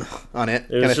on it.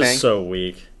 It was just so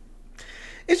weak.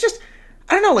 It's just,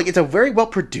 I don't know, like, it's a very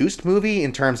well-produced movie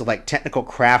in terms of, like, technical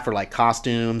craft for, like,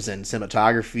 costumes and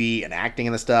cinematography and acting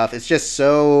and the stuff. It's just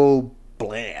so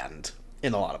bland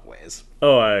in a lot of ways.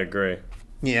 Oh, I agree.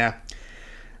 Yeah.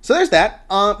 So there's that.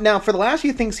 Now, for the last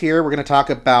few things here, we're going to talk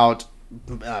about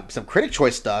some critic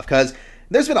choice stuff, because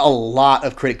there's been a lot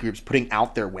of critic groups putting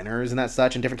out their winners and that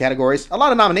such in different categories. A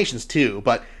lot of nominations, too.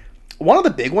 But one of the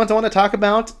big ones I want to talk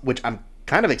about, which I'm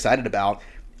kind of excited about,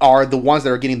 are the ones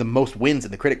that are getting the most wins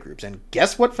in the critic groups. And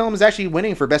guess what film is actually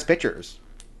winning for Best Pictures?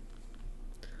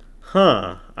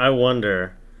 Huh. I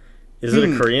wonder. Is it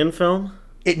a Korean film?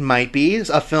 It might be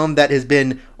a film that has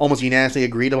been almost unanimously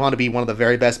agreed upon to be one of the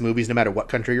very best movies, no matter what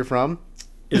country you're from.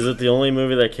 Is it the only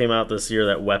movie that came out this year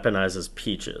that weaponizes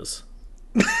peaches?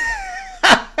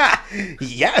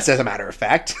 Yes, as a matter of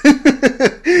fact.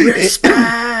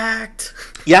 Respect!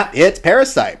 Yeah, it's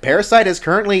Parasite. Parasite is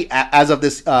currently, as of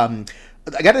this, I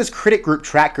got this critic group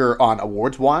tracker on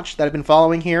Awards Watch that I've been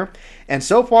following here. And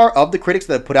so far, of the critics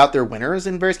that have put out their winners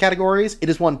in various categories, it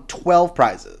has won 12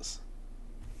 prizes.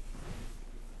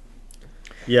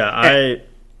 Yeah,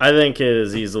 I think it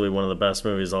is easily one of the best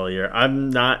movies all year. I'm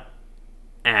not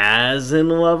as in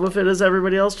love with it as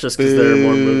everybody else, just because there are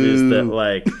more movies that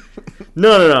like.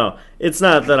 No. It's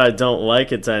not that I don't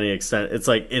like it to any extent. It's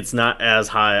like it's not as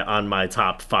high on my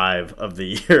top 5 of the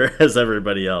year as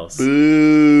everybody else.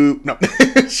 Boo! No,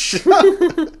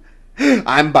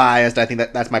 I'm biased. I think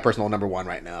that's my personal number 1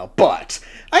 right now. But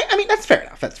I mean, that's fair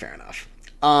enough. That's fair enough.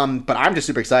 But I'm just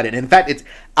super excited. In fact, it's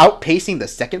outpacing the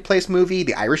second place movie,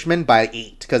 The Irishman, by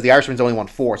 8, because The Irishman's only won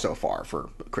 4 so far for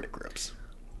critic groups.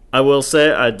 I will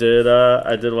say I did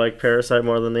like Parasite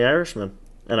more than The Irishman,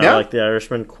 and I like The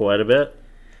Irishman quite a bit.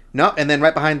 No, and then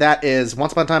right behind that is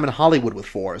Once Upon a Time in Hollywood with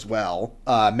 4 as well,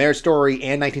 Marriage Story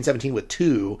and 1917 with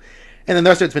 2, and then the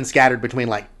rest of it's been scattered between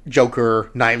like Joker,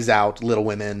 Knives Out, Little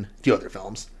Women, a few other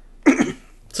films.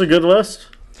 It's a good list.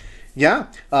 Yeah.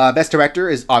 Best Director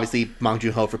is obviously Bong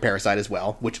Joon-ho for Parasite as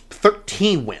well, which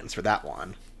 13 wins for that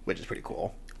one, which is pretty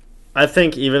cool. I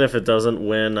think even if it doesn't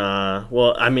win,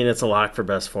 well, I mean, it's a lock for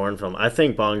Best Foreign Film. I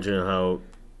think Bong Joon-ho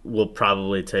will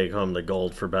probably take home the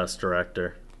gold for Best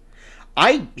Director.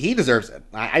 He deserves it.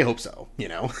 I hope so, you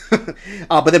know.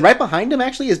 But then right behind him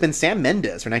actually has been Sam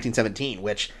Mendes for 1917,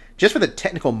 which just for the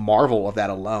technical marvel of that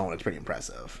alone, it's pretty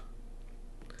impressive.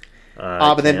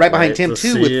 But then right behind him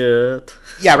too,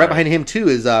 right behind him too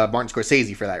is Martin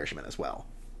Scorsese for The Irishman as well,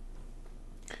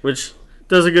 which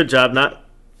does a good job. Not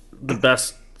the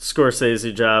best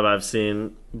Scorsese job I've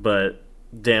seen, but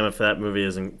damn if that movie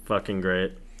isn't fucking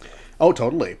great. Oh,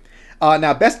 totally.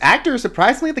 Now, Best Actor,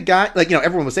 surprisingly, the guy, like, you know,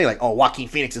 everyone would say, like, oh, Joaquin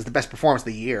Phoenix is the best performance of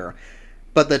the year.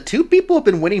 But the 2 people who have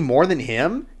been winning more than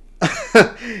him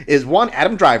is one,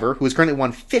 Adam Driver, who has currently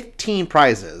won 15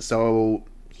 prizes. So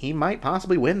he might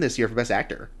possibly win this year for Best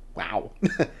Actor. Wow.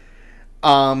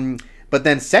 But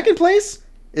then second place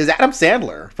is Adam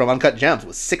Sandler from Uncut Gems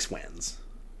with 6 wins.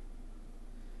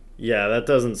 Yeah, that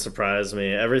doesn't surprise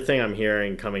me. Everything I'm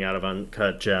hearing coming out of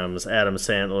Uncut Gems, Adam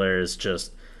Sandler is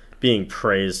just being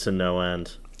praised to no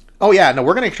end. Oh, yeah. No,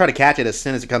 we're going to try to catch it as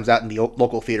soon as it comes out in the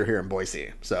local theater here in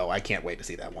Boise. So I can't wait to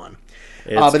see that one.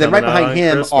 But then right behind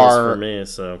him Christmas are... for me,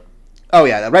 so... Oh,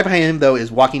 yeah. Right behind him, though,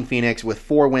 is Joaquin Phoenix with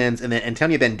 4 wins, and then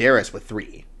Antonio Banderas with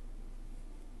 3.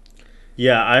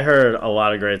 Yeah, I heard a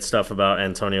lot of great stuff about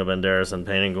Antonio Banderas and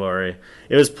Pain and Glory.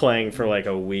 It was playing for like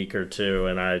a week or 2,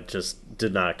 and I just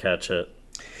did not catch it.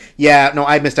 Yeah, no,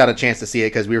 I missed out a chance to see it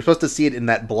because we were supposed to see it in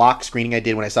that block screening I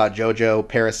did when I saw JoJo,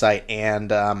 Parasite, and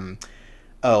The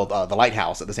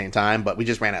Lighthouse at the same time, but we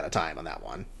just ran out of time on that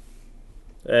one.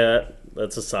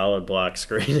 That's a solid block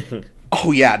screening.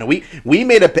 Oh yeah, no, we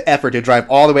made an effort to drive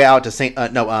all the way out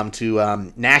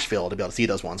to Nashville to be able to see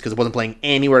those ones because it wasn't playing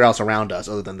anywhere else around us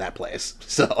other than that place.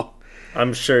 So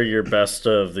I'm sure your best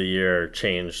of the year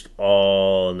changed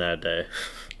all in that day.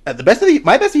 My best of the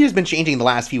year has been changing the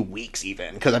last few weeks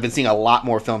even because I've been seeing a lot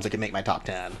more films that can make my top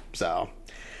 10. So,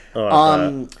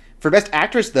 for Best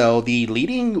Actress though, the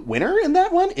leading winner in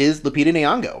that one is Lupita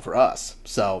Nyong'o for Us.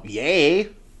 So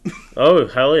yay! Oh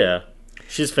hell yeah!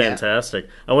 She's fantastic.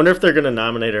 Yeah. I wonder if they're going to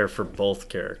nominate her for both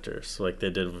characters, like they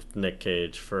did with Nick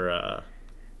Cage for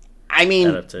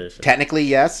adaptation. Technically,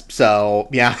 yes. So,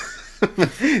 yeah.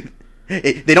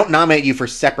 They don't nominate you for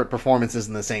separate performances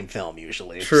in the same film,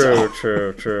 usually. True.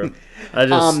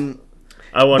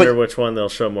 I wonder which one they'll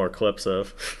show more clips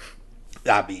of.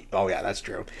 Oh, yeah, that's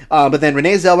true. But then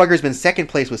Renee Zellweger has been second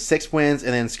place with 6 wins,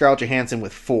 and then Scarlett Johansson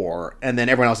with 4, and then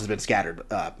everyone else has been scattered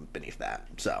beneath that.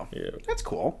 So, That's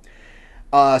cool.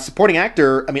 Supporting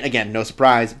actor, I mean, again, no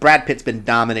surprise, Brad Pitt's been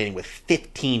dominating with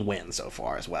 15 wins so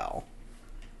far as well.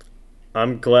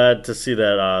 I'm glad to see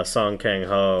that Song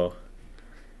Kang-ho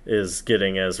is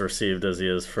getting as received as he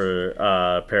is for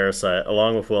Parasite,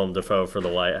 along with Willem Dafoe for The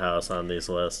Lighthouse on these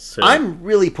lists, too. I'm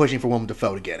really pushing for Willem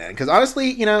Dafoe to get in, because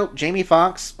honestly, you know, Jamie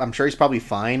Foxx, I'm sure he's probably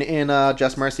fine in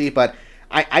Just Mercy, but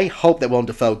I hope that Willem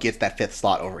Dafoe gets that 5th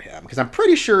slot over him, because I'm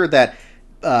pretty sure that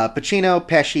Pacino,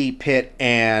 Pesci, Pitt,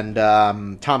 and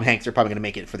Tom Hanks are probably going to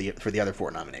make it for the other 4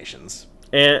 nominations.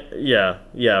 And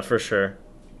yeah, for sure.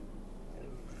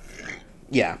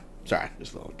 Yeah. Sorry,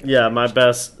 just a little. Yeah, my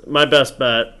best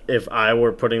bet if I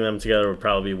were putting them together would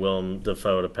probably be Willem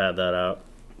Dafoe to pad that out.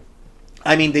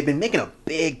 I mean, they've been making a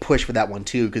big push for that one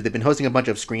too, because they've been hosting a bunch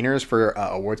of screeners for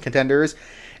awards contenders,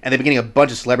 and they've been getting a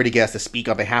bunch of celebrity guests to speak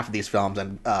on behalf of these films.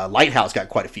 And Lighthouse got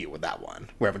quite a few with that one,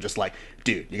 where everyone's just like,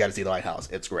 "Dude, you got to see the Lighthouse.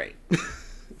 It's great."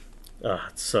 Oh,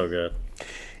 it's so good.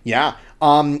 Yeah.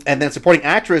 And then supporting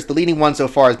actress, the leading one so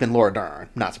far has been Laura Dern.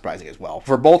 Not surprising as well,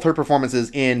 for both her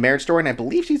performances in Marriage Story, and I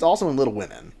believe she's also in Little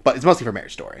Women, but it's mostly for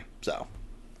Marriage Story. So.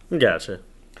 Gotcha.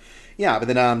 Yeah, but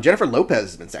then Jennifer Lopez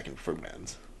has been second for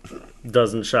wins.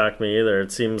 Doesn't shock me either.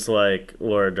 It seems like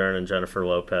Laura Dern and Jennifer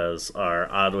Lopez are,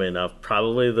 oddly enough,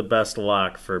 probably the best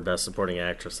lock for Best Supporting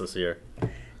Actress this year.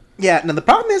 Yeah, now the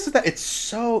problem is that it's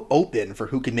so open for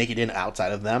who can make it in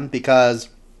outside of them, because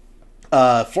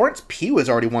Florence Pugh has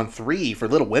already won 3 for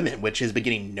Little Women, which has been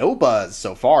getting no buzz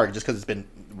so far just because it's been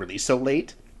released so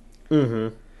late.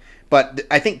 Mm-hmm. But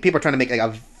I think people are trying to make like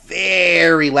a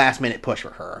very last-minute push for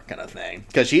her kind of thing,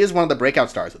 because she is one of the breakout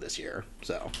stars of this year,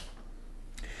 so...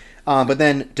 but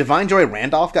then Divine Joy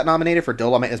Randolph got nominated for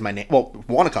Dolomite Is My Name. Well,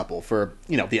 won a couple for,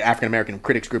 the African American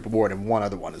Critics Group Award, and one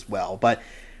other one as well. But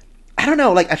I don't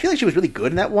know, I feel like she was really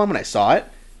good in that one when I saw it,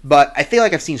 but I feel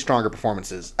like I've seen stronger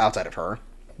performances outside of her.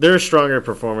 There are stronger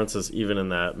performances even in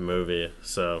that movie,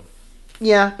 so...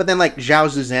 Yeah, but then Zhao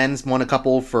Zuzhen's won a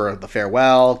couple for The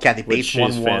Farewell. Kathy Bates won one.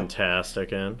 Which she's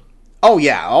fantastic in. Oh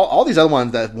yeah, all these other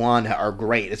ones that won are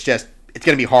great. It's just, it's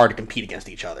going to be hard to compete against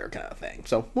each other kind of thing.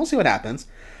 So we'll see what happens.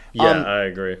 Yeah, I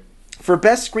agree. For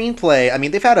Best Screenplay, I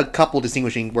mean, they've had a couple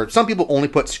distinguishing where some people only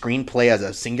put screenplay as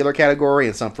a singular category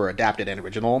and some for adapted and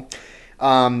original.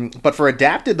 But for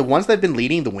adapted, the ones that have been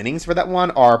leading the winnings for that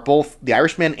one are both The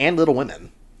Irishman and Little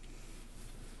Women.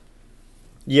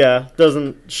 Yeah,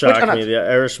 doesn't shock me. The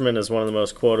Irishman is one of the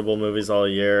most quotable movies all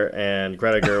year, and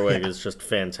Greta Gerwig is just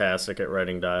fantastic at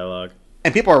writing dialogue.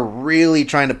 And people are really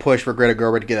trying to push for Greta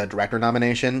Gerwig to get a director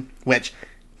nomination, which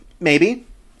maybe...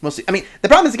 We'll see. I mean, the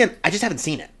problem is, again, I just haven't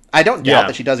seen it. I don't doubt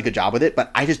that she does a good job with it, but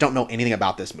I just don't know anything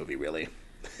about this movie, really.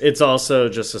 It's also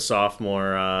just a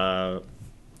sophomore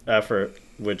effort,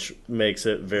 which makes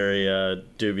it very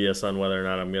dubious on whether or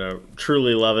not I'm going to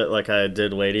truly love it like I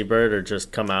did Lady Bird, or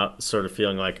just come out sort of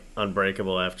feeling like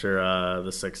unbreakable after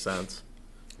The Sixth Sense.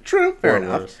 True, fair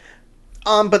enough.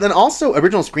 But then also,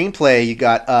 original screenplay, you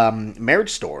got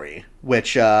Marriage Story,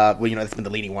 which, that's been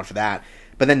the leading one for that.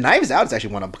 But then Knives Out has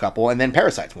actually won a couple, and then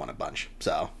Parasite's won a bunch.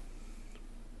 So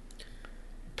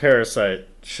Parasite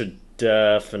should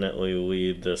definitely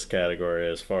lead this category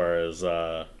as far as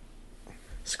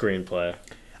screenplay.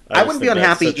 I wouldn't be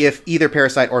unhappy if either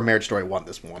Parasite or Marriage Story won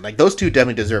this one. Those two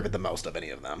definitely deserve it the most of any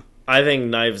of them. I think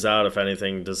Knives Out, if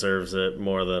anything, deserves it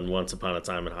more than Once Upon a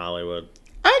Time in Hollywood.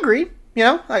 I agree.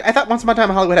 I thought Once Upon a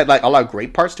Time in Hollywood had a lot of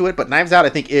great parts to it, but Knives Out, I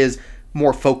think, is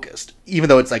more focused, even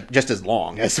though it's just as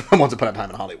long as Once Upon a Time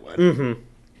in Hollywood. Mm-hmm.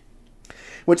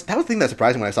 Which, that was the thing that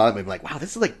surprised me when I saw that movie. Wow,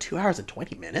 this is 2 hours and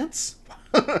 20 minutes?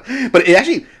 But it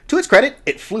actually, to its credit,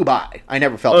 it flew by. I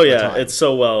never felt the time. It's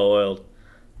so well oiled.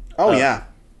 Oh, yeah.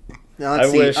 Now, I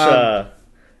wish,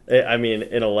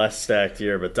 in a less stacked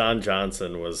year, but Don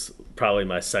Johnson was probably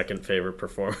my second favorite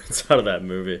performance out of that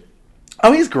movie.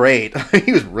 Oh, he's great.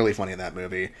 He was really funny in that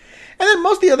movie. And then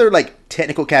most of the other,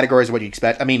 technical categories are what you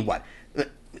expect. I mean, what?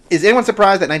 Is anyone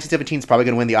surprised that 1917 is probably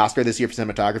going to win the Oscar this year for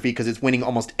cinematography? Because it's winning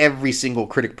almost every single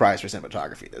critic prize for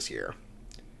cinematography this year.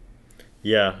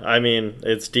 Yeah, I mean,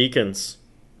 it's Deakins.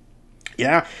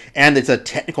 Yeah, and it's a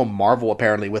technical marvel,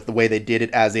 apparently, with the way they did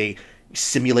it as a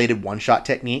simulated one-shot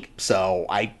technique. So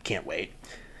I can't wait.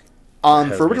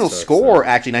 For original score,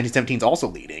 actually, 1917 is also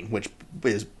leading, which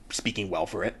is speaking well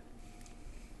for it.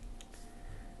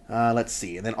 Let's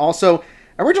see. And then also,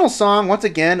 original song, once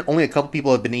again, only a couple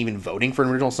people have been even voting for an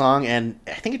original song, and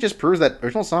I think it just proves that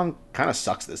original song kind of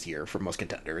sucks this year for most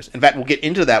contenders. In fact, we'll get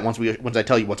into that once I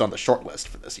tell you what's on the short list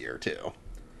for this year, too.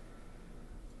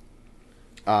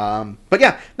 But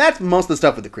yeah, that's most of the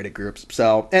stuff with the critic groups.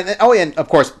 So, and of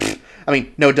course,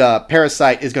 no duh,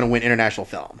 Parasite is going to win international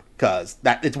film, because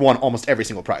it's won almost every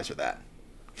single prize for that.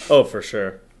 Oh, for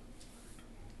sure.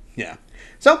 Yeah.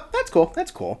 So, that's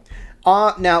cool.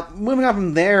 Now, moving on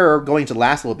from there, going to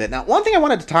last a little bit. Now, one thing I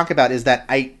wanted to talk about is that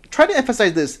I tried to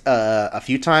emphasize this a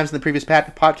few times in the previous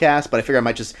podcast, but I figure I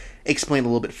might just explain a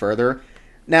little bit further.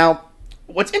 Now,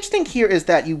 what's interesting here is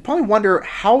that you probably wonder,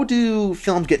 how do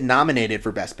films get nominated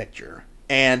for Best Picture?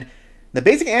 And the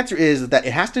basic answer is that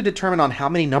it has to determine on how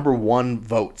many number one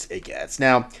votes it gets.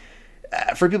 Now,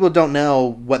 for people who don't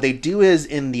know, what they do is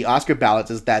in the Oscar ballots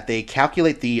is that they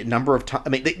calculate the number of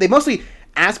times. They mostly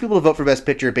ask people to vote for Best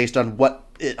Picture based on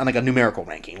a numerical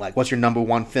ranking, like what's your number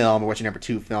one film or what's your number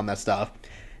two film, that stuff.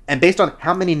 And based on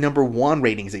how many number one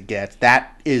ratings it gets,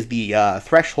 that is the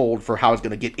threshold for how it's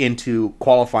going to get into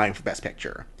qualifying for Best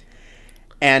Picture.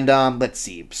 And let's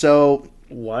see. So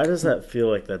Why does that feel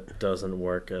like that doesn't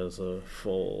work as a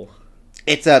full?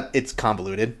 it's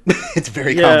convoluted. It's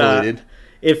very convoluted.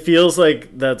 It feels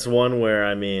like that's one where,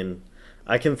 I mean,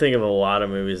 I can think of a lot of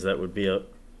movies that would be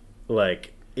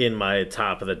like in my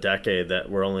top of the decade that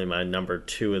were only my number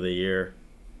 2 of the year.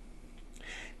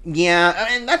 Yeah,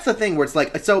 and that's the thing where it's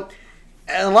like, so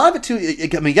and a lot of it too,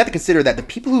 I mean, you got to consider that the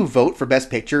people who vote for Best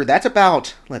Picture, that's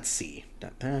about, let's see,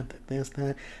 that's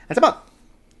about,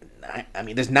 I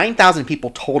mean, there's 9,000 people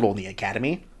total in the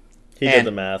Academy. He did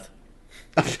the math.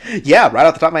 Yeah, right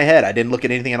off the top of my head. I didn't look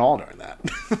at anything at all during that.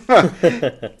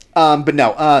 But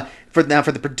no, for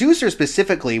the producers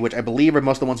specifically, which I believe are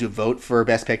most of the ones who vote for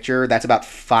Best Picture, that's about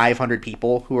 500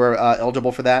 people who are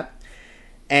eligible for that.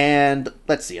 And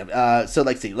let's see. There's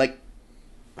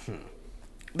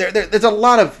a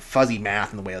lot of fuzzy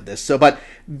math in the way of this. So, but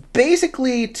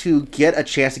basically, to get a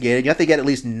chance to get it, you have to get at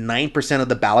least 9% of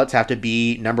the ballots have to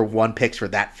be number one picks for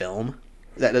that film.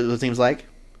 That it seems like.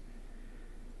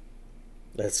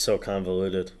 That's so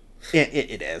convoluted.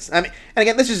 It is. I mean, and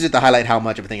again, this is just to highlight how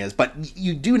much everything is. But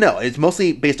you do know it's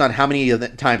mostly based on how many of the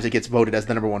times it gets voted as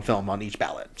the number one film on each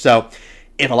ballot. So,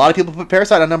 if a lot of people put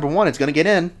Parasite on number one, it's going to get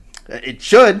in. It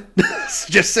should.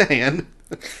 Just saying.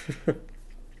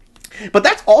 But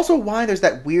that's also why there's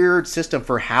that weird system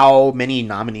for how many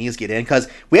nominees get in. Because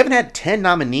we haven't had 10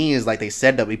 nominees like they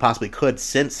said that we possibly could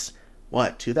since,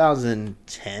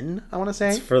 2010, I want to say?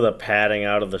 It's for the padding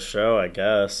out of the show, I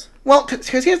guess. Well,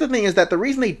 because here's the thing is that the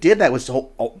reason they did that was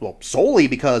solely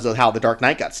because of how The Dark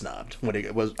Knight got snubbed when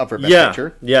it was up for Best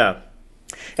Picture. Yeah.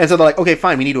 And so they're like, okay,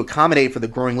 fine, we need to accommodate for the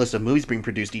growing list of movies being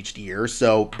produced each year,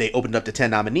 so they opened up to 10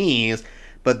 nominees,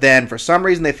 but then for some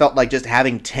reason they felt like just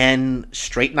having 10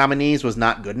 straight nominees was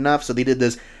not good enough, so they did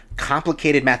this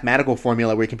complicated mathematical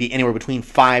formula where it can be anywhere between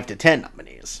 5 to 10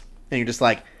 nominees. And you're just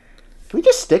like, can we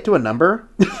just stick to a number?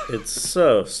 It's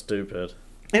so stupid.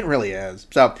 It really is.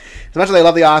 So, as much as I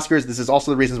love the Oscars, this is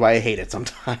also the reasons why I hate it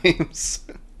sometimes.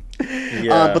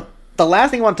 Yeah. But the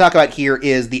last thing I want to talk about here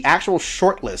is the actual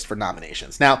shortlist for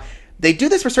nominations. Now, they do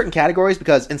this for certain categories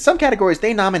because in some categories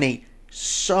they nominate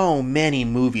so many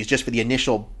movies just for the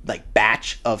initial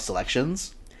batch of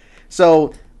selections.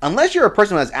 So, unless you're a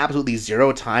person who has absolutely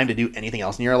zero time to do anything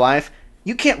else in your life,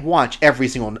 you can't watch every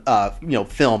single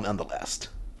film on the list.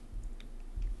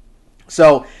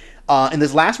 So, in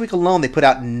this last week alone, they put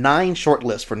out 9 short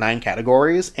lists for 9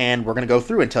 categories, and we're going to go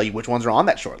through and tell you which ones are on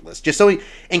that short list. Just so,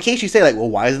 in case you say, well,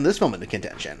 why isn't this film in the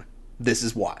contention? This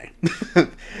is why.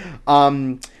 Do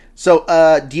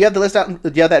you have the list out?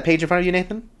 Do you have that page in front of you,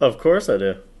 Nathan? Of course I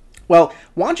do. Well,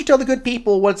 why don't you tell the good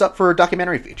people what's up for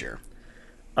documentary feature?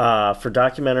 For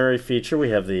documentary feature,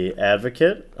 we have The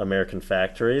Advocate, American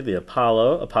Factory, The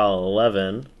Apollo, Apollo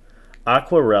 11,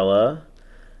 Aquarella,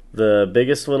 The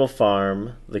Biggest Little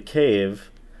Farm, The Cave,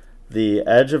 The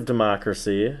Edge of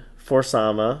Democracy, For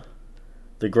Sama,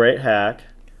 The Great Hack,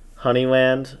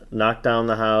 Honeyland, Knock Down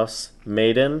the House,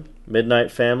 Maiden,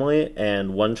 Midnight Family,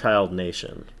 and One Child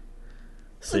Nation.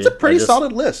 See, That's a pretty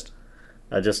solid list.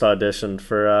 I just auditioned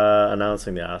for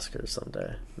announcing the Oscars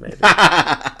someday, maybe.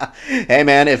 Hey,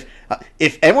 man,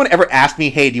 if anyone ever asked me,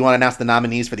 hey, do you want to announce the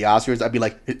nominees for the Oscars? I'd be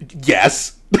like,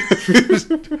 yes. What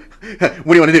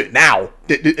do you want to do? Now?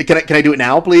 Can I do it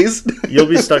now, please? You'll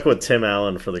be stuck with Tim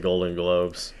Allen for the Golden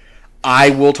Globes.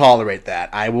 I will tolerate that.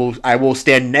 I will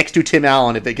stand next to Tim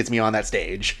Allen if it gets me on that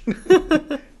stage.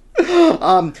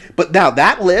 But now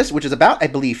that list, which is about, I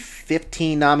believe,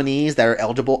 15 nominees that are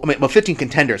eligible, 15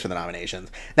 contenders for the nominations.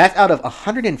 That's out of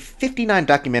 159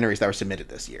 documentaries that were submitted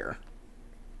this year.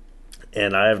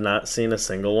 And I have not seen a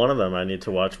single one of them. I need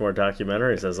to watch more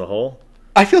documentaries as a whole.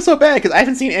 I feel so bad because I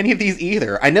haven't seen any of these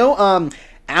either. I know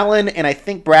Alan and I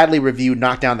think Bradley reviewed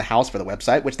Knock Down the House for the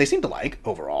website, which they seem to like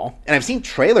overall. And I've seen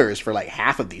trailers for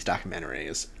half of these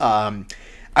documentaries.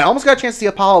 I almost got a chance to see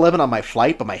Apollo 11 on my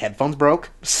flight, but my headphones broke.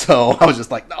 So I was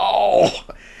just like, no.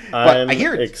 But I'm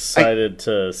excited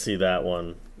to see that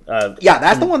one. Yeah,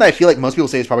 that's the one that I feel like most people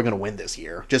say is probably going to win this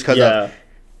year. Just because of...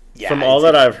 Yeah, from all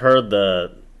that I've heard,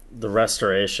 the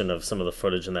restoration of some of the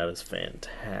footage in that is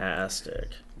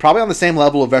fantastic. Probably on the same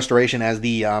level of restoration as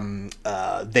the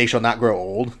They Shall Not Grow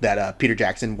Old, that Peter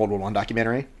Jackson World War I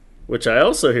documentary. Which I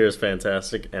also hear is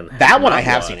fantastic. And that one I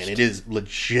have seen, and it is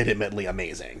legitimately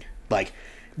amazing.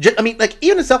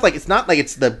 Even in stuff it's not like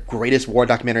it's the greatest war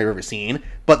documentary I've ever seen,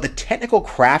 but the technical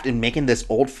craft in making this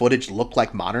old footage look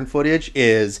like modern footage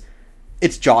it's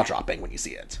jaw-dropping when you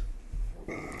see it.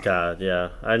 God,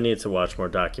 yeah. I need to watch more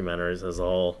documentaries as a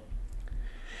whole.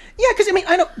 Yeah, because I mean,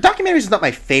 I know documentaries is not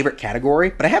my favorite category,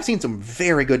 but I have seen some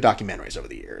very good documentaries over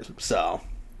the years. So,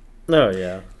 Oh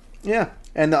yeah. yeah,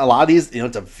 and a lot of these,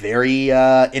 it's a very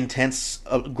intense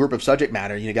group of subject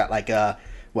matter. You got like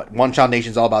what One Child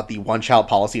Nation is all about the one child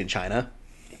policy in China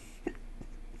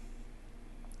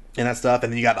and that stuff,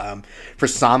 and then you got For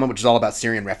Sama, which is all about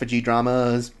Syrian refugee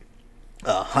dramas.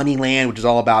 Honeyland, which is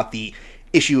all about the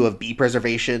issue of bee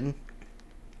preservation.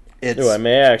 Ooh, I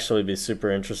may actually be super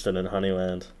interested in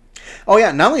Honeyland. Oh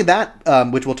yeah, not only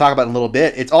that, which we'll talk about in a little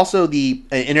bit, it's also the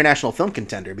international film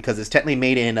contender because it's technically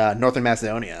made in Northern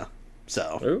Macedonia.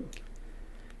 So, Ooh.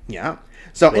 yeah.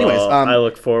 So, anyways, Well, I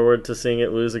look forward to seeing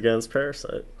it lose against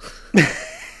Parasite.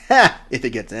 if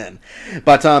it gets in.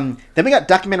 But then we got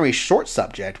documentary short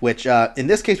subject, which in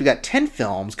this case we got 10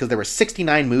 films because there were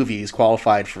 69 movies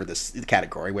qualified for this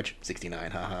category, which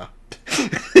 69, haha.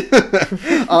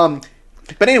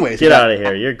 But anyways, Get out of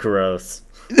here! You're gross.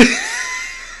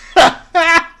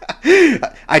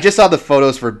 I just saw the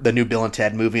photos for the new Bill and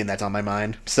Ted movie, and that's on my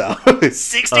mind. So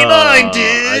 69,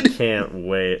 I dude. can't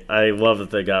wait. I love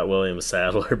that they got William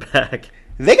Sadler back.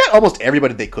 They got almost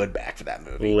everybody they could back for that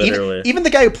movie. Literally. Even the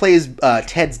guy who plays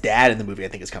Ted's dad in the movie, I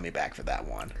think, is coming back for that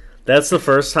one. That's the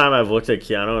first time I've looked at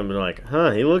Keanu and been like,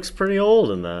 huh, he looks pretty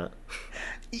old in that.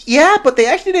 Yeah, but they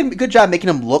actually did a good job making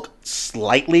him look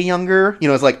slightly younger.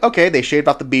 It's like, okay, they shaved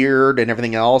off the beard and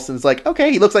everything else, and it's like,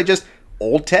 okay, he looks like just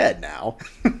old Ted now.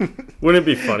 Wouldn't it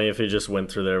be funny if he just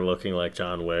went through there looking like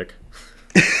John Wick?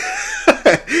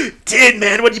 Dude,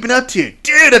 man, what have you been up to?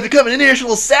 Dude, I've become an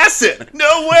international assassin!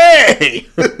 No way!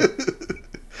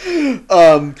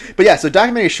 But yeah, so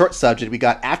documentary short subject, we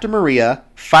got After Maria,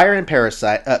 Fire and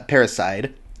Parasite,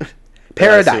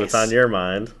 Paradise. I see what's on your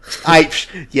mind.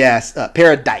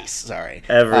 Paradise, sorry.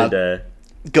 Every day.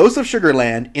 Ghosts of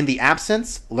Sugarland, In the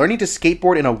Absence, Learning to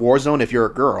Skateboard in a War Zone If You're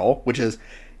a Girl, which is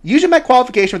usually my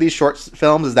qualification for these short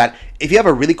films is that if you have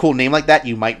a really cool name like that,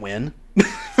 you might win.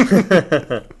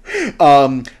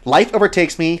 Life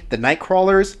Overtakes Me, The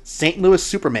Nightcrawlers, St. Louis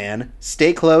Superman,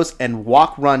 Stay Close, and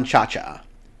Walk, Run, Cha-Cha.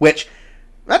 Which,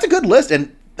 that's a good list,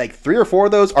 and like 3 or 4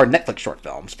 of those are Netflix short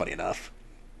films, funny enough.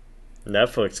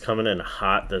 Netflix coming in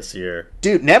hot this year.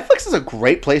 Dude, Netflix is a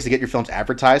great place to get your films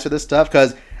advertised for this stuff,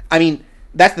 because, I mean,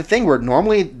 that's the thing where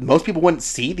normally most people wouldn't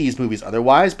see these movies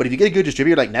otherwise, but if you get a good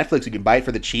distributor like Netflix who can buy it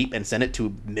for the cheap and send it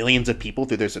to millions of people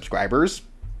through their subscribers,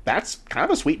 that's kind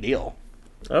of a sweet deal.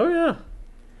 Oh, yeah.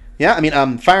 Yeah, I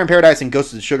mean, Fire in Paradise and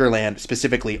Ghosts of Sugarland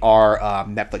specifically are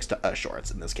Netflix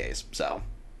shorts in this case, so.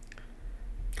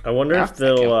 I wonder if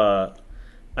they'll,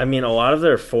 I mean, a lot of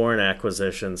their foreign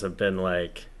acquisitions have been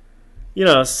like,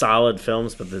 solid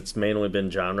films, but it's mainly been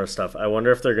genre stuff. I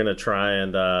wonder if they're going to try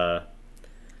and,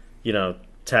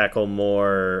 tackle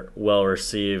more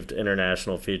well-received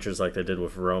international features like they did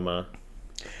with Roma.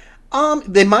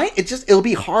 They might. It'll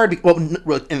be hard. Well,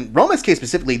 in Roma's case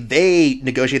specifically, they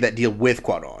negotiated that deal with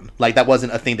Cuarón. Like, that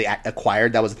wasn't a thing they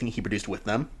acquired. That was a thing he produced with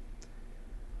them.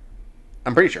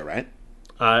 I'm pretty sure, right?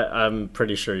 I'm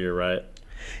pretty sure you're right.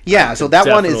 Yeah, so that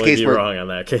one is a case be where wrong on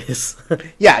that case.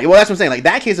 Yeah, well, that's what I'm saying. Like,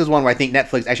 that case is one where I think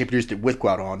Netflix actually produced it with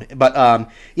Cuarón. But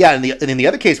yeah, and in the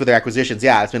other case with their acquisitions,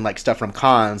 yeah, it's been like stuff from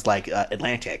Cannes, like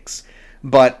Atlantics.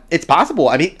 But it's possible.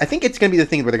 I mean, I think it's going to be the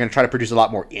thing where they're going to try to produce a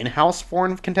lot more in-house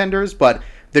foreign contenders, but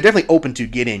they're definitely open to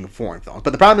getting foreign films.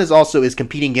 But the problem is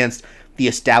competing against the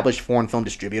established foreign film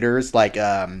distributors like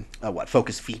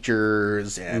Focus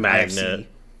Features and Magnet. IFC.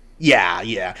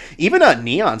 Yeah. Even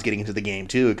Neon's getting into the game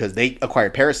too because they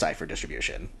acquired Parasite for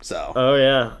distribution. So. Oh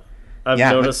yeah, I've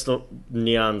noticed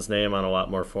Neon's name on a lot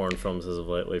more foreign films as of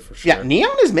lately for sure. Yeah,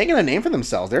 Neon is making a name for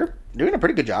themselves. They're doing a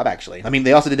pretty good job actually. I mean,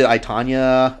 they also did I,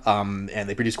 Tonya, and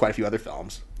they produced quite a few other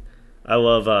films. I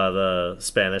love the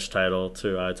Spanish title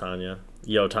to I, Tonya.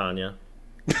 Yo, Tonya.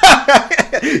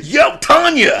 Yo,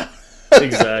 Tonya.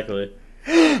 Exactly.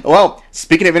 Well,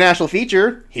 speaking of international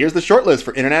feature, here's the shortlist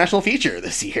for international feature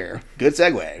this year. Good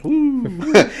segue.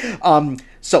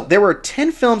 So there were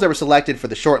 10 films that were selected for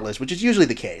the shortlist, which is usually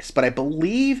the case. But I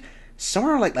believe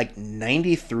somewhere like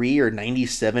 93 or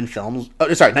 97 films.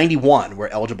 91 were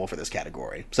eligible for this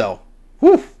category. So,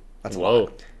 that's a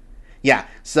lot. Yeah.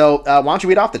 So why don't you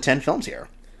read off the 10 films here?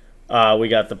 We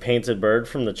got The Painted Bird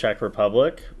from the Czech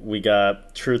Republic. We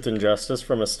got Truth and Justice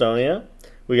from Estonia.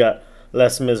 We got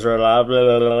Les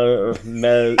Miserables.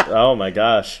 Oh my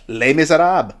gosh. Les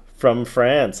Miserables. From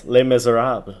France. Les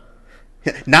Miserables.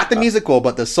 Not the musical,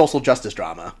 but the social justice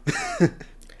drama.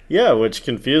 Yeah, which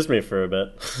confused me for a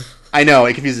bit. I know,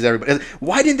 it confuses everybody.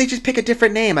 Why didn't they just pick a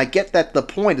different name? I get that the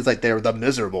point is like they're the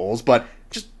Miserables, but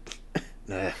just...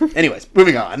 Anyways,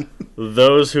 moving on.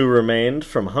 Those Who Remained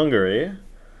from Hungary.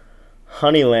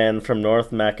 Honeyland from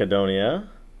North Macedonia.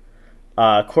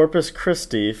 Corpus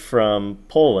Christi from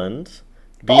Poland,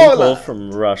 Beanpole Poland!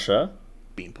 from Russia,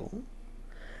 Beanpole.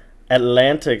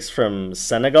 Atlantics from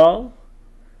Senegal,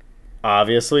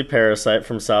 obviously Parasite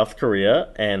from South Korea,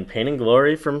 and Pain and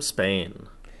Glory from Spain.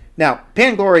 Now,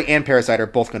 Panglory and Parasite are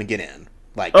both going to get in.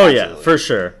 Like, Oh absolutely. yeah, for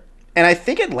sure. And I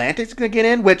think Atlantic's going to get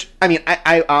in, which, I mean,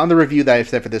 I on the review that I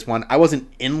said for this one, I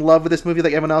wasn't in love with this movie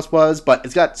like everyone else was, but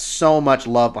it's got so much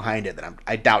love behind it that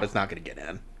I doubt it's not going to get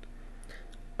in.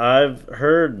 I've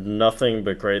heard nothing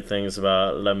but great things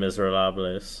about Les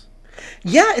Miserables.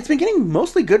 Yeah, it's been getting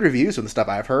mostly good reviews from the stuff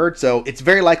I've heard, so it's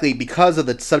very likely because of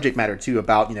the subject matter, too,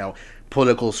 about,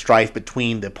 political strife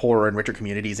between the poorer and richer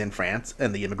communities in France,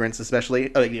 and the immigrants especially,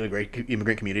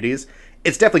 immigrant communities.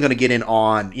 It's definitely going to get in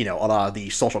on, a lot of the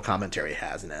social commentary it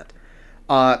has in it.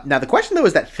 Now, the question, though,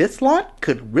 is that fifth slot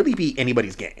could really be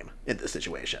anybody's game in this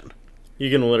situation. You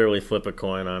can literally flip a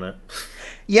coin on it.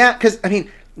 Yeah, because, I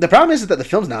mean, the problem is that the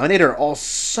films nominated are all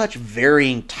such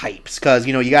varying types. Because,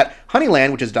 you got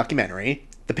Honeyland, which is a documentary,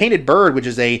 The Painted Bird, which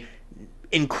is a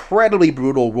incredibly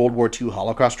brutal World War II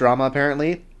Holocaust drama,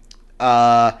 apparently,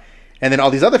 and then all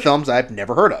these other films I've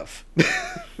never heard of.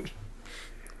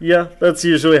 Yeah, that's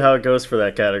usually how it goes for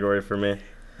that category for me.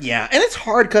 Yeah, and it's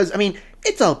hard because, I mean,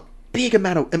 it's a big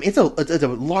amount of, it's a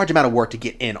large amount of work to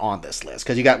get in on this list.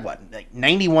 Because you got,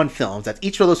 91 films. That's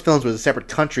each of those films was a separate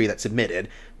country that submitted,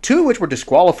 2 of which were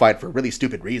disqualified for really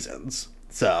stupid reasons.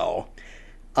 So,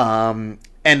 and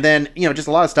then, just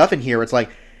a lot of stuff in here. It's like,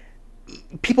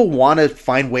 people want to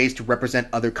find ways to represent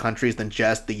other countries than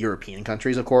just the European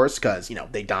countries, of course, because,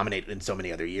 they dominate in so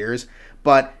many other years.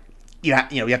 But you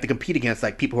have to compete against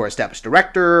like people who are established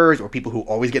directors or people who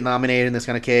always get nominated in this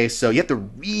kind of case. So you have to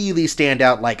really stand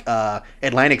out like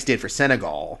Atlantics did for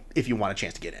Senegal if you want a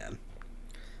chance to get in.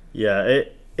 Yeah,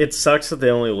 it sucks that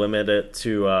they only limit it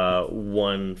to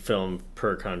one film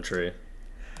per country.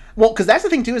 Well, because that's the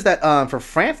thing too is that for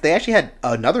France they actually had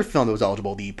another film that was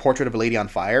eligible, The Portrait of a Lady on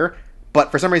Fire,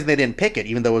 but for some reason they didn't pick it,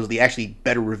 even though it was the actually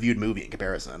better reviewed movie in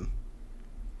comparison.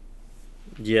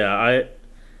 Yeah,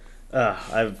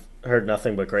 I've heard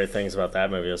nothing but great things about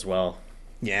that movie as well.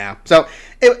 Yeah, so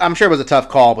I'm sure it was a tough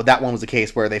call, but that one was a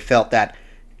case where they felt that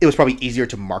it was probably easier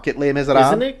to market Les Miserables.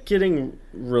 Isn't it getting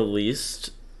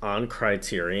released on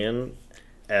Criterion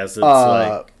as its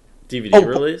like DVD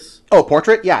release? Oh,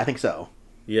 Portrait? Yeah, I think so.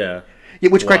 Yeah. Yeah,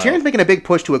 which Criterion's making a big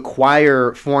push to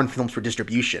acquire foreign films for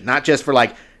distribution, not just for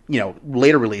like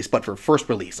later release, but for first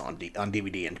release on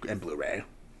DVD and Blu-ray.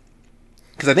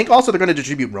 Because I think also they're going to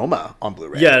distribute Roma on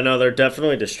Blu-ray. Yeah, no, they're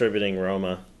definitely distributing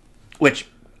Roma. Which,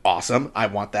 awesome. I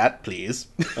want that, please.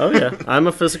 Oh, yeah. I'm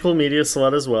a physical media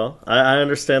slut as well. I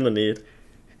understand the need.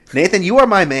 Nathan, you are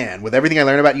my man. With everything I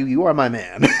learned about you, you are my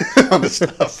man on this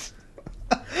stuff.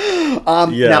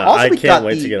 Yeah, now also I we can't got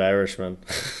wait to get Irishman.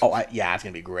 Yeah, it's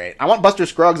going to be great. I want Buster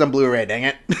Scruggs on Blu-ray, dang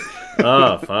it.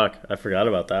 Oh, fuck. I forgot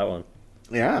about that one.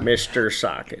 Yeah. Mr.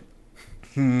 Socket.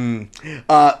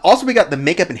 Also, we got the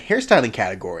makeup and hairstyling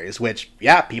categories, which,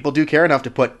 yeah, people do care enough to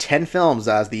put 10 films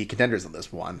as the contenders in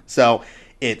this one. So,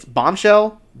 it's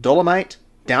Bombshell, Dolomite,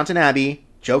 Downton Abbey,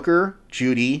 Joker,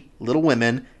 Judy, Little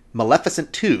Women,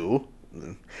 Maleficent 2,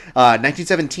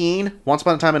 1917, Once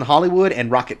Upon a Time in Hollywood,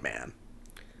 and Rocketman.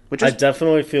 I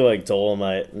definitely feel like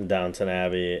Dolomite and Downton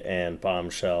Abbey and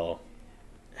Bombshell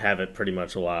have it pretty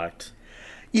much locked.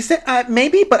 You said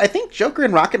maybe, but I think Joker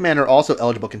and Rocketman are also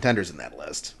eligible contenders in that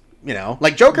list.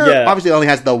 Like Joker obviously only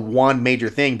has the one major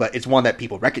thing, but it's one that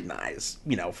people recognize,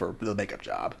 for the makeup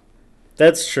job.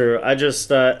 That's true. I just,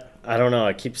 I don't know.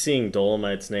 I keep seeing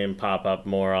Dolomite's name pop up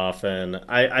more often.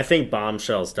 I think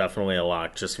Bombshell's definitely a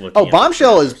lock. Just looking. Oh,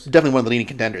 Bombshell is definitely one of the leading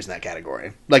contenders in that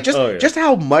category. Like just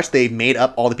how much they've made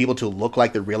up all the people to look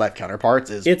like their real life counterparts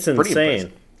is pretty insane.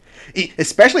 Impressive.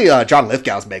 Especially John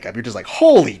Lithgow's makeup. You're just like,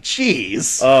 holy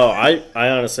jeez. Oh, I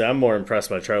honestly, I'm more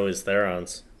impressed by Charlize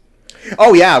Theron's.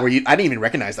 Oh, yeah, I didn't even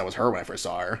recognize that was her when I first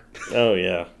saw her. Oh,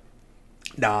 yeah.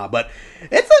 Nah, but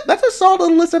that's a solid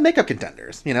little list of makeup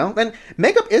contenders, And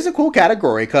makeup is a cool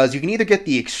category because you can either get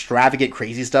the extravagant,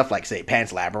 crazy stuff like, say,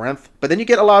 Pan's Labyrinth, but then you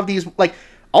get a lot of these, like,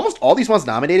 almost all these ones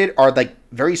nominated are, like,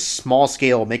 very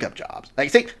small-scale makeup jobs.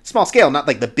 Like, say, small scale, not,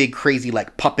 like, the big, crazy,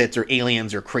 like, puppets or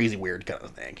aliens or crazy weird kind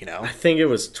of thing, I think it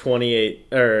was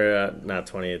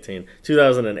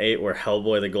 2008, where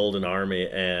Hellboy, The Golden Army,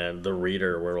 and The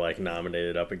Reader were, like,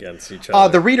 nominated up against each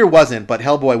other. The Reader wasn't, but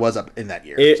Hellboy was up in that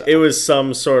year. It was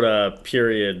some sort of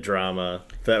period drama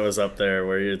that was up there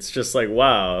where it's just like,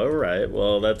 wow, all right,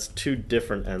 well, that's two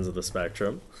different ends of the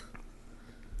spectrum.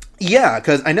 Yeah,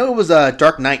 because I know it was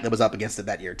Dark Knight that was up against it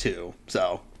that year, too,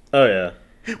 so. Oh, yeah.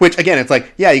 Which, again, it's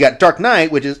like, yeah, you got Dark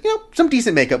Knight, which is, some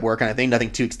decent makeup work kind of thing,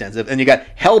 nothing too extensive. And you got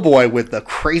Hellboy with the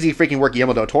crazy freaking work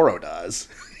Guillermo del Toro does,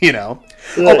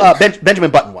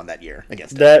 Benjamin Button won that year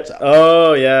against that. It, so.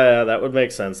 Oh, yeah, that would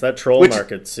make sense. That troll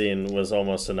market scene was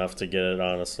almost enough to get it,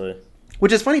 honestly.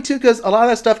 Which is funny, too, because a lot of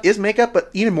that stuff is makeup, but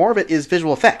even more of it is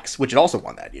visual effects, which it also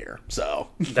won that year, so.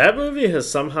 That movie has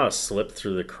somehow slipped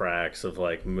through the cracks of,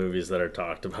 movies that are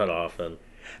talked about often.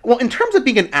 Well, in terms of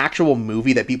being an actual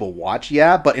movie that people watch,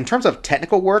 yeah, but in terms of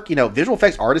technical work, visual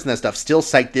effects artists and that stuff still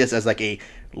cite this as, a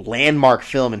landmark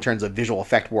film in terms of visual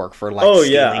effect work for,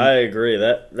 scaling. Yeah, I agree.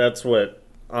 That's what,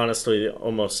 honestly,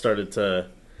 almost started to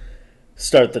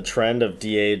start the trend of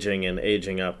de-aging and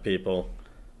aging up people.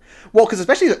 Well, because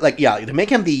especially, to make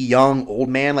him the young old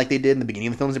man like they did in the beginning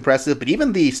of the film is impressive, but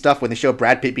even the stuff when they show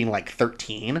Brad Pitt being,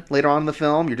 13 later on in the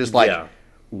film, you're just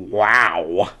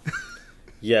wow.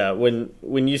 Yeah, when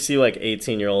you see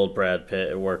 18-year-old Brad Pitt,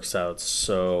 it works out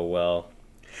so well.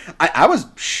 I was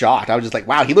shocked. I was just like,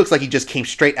 wow, he looks like he just came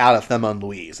straight out of Thelma and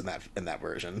Louise in that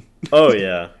version. Oh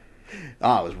yeah. It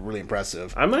was really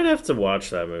impressive. I might have to watch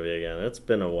that movie again. It's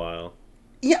been a while.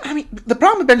 Yeah, I mean, the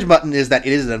problem with Benjamin Button is that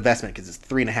it is an investment because it's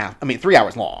 3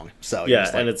 hours long. So yeah,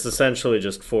 and it's essentially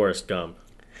just Forrest Gump.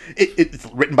 It's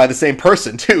written by the same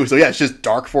person too, so yeah, it's just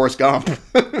dark Forrest Gump.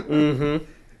 Mm-hmm.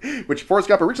 Which Forrest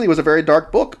Gump originally was a very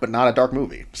dark book, but not a dark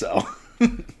movie. So,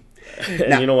 and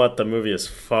now, you know what? The movie is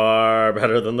far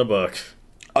better than the book.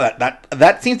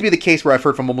 That seems to be the case where I've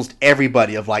heard from almost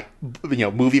everybody of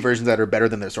movie versions that are better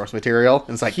than their source material.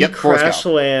 And it's he crash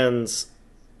lands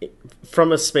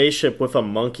from a spaceship with a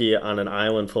monkey on an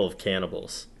island full of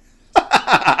cannibals.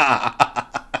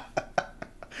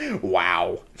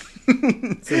 Wow.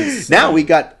 Now we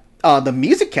got the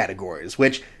music categories,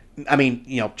 which, I mean,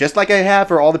 just like I have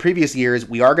for all the previous years,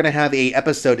 we are going to have a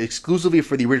episode exclusively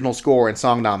for the original score and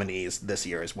song nominees this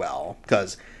year as well.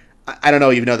 Because I don't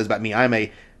know if you know this about me. I'm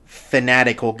a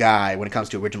fanatical guy when it comes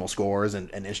to original scores and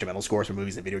instrumental scores for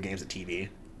movies and video games and TV.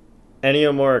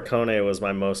 Ennio Morricone was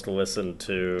my most listened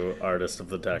to artist of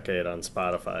the decade on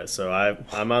Spotify, so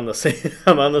I'm on the same.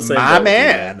 I'm on the same. My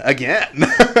man, again.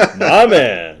 My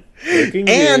man.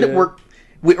 And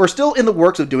we're still in the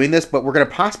works of doing this, but we're going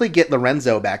to possibly get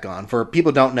Lorenzo back on. For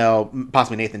people who don't know,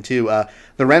 possibly Nathan too,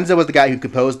 Lorenzo was the guy who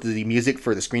composed the music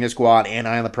for the Screener Squad and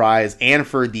Eye on the Prize, and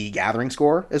for the Gathering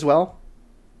score as well.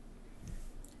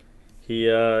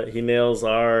 He nails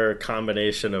our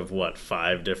combination of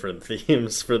 5 different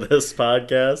themes for this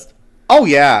podcast. Oh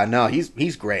yeah, no,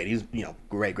 he's great. He's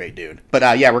great dude.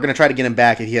 But yeah, we're gonna try to get him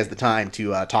back if he has the time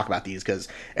to talk about these, because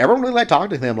everyone really liked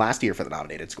talking to him last year for the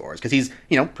nominated scores, because he's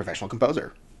professional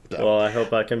composer. So. Well, I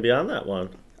hope I can be on that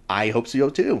one. I hope so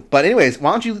too. But anyways,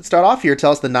 why don't you start off here?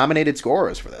 Tell us the nominated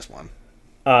scores for this one.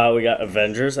 We got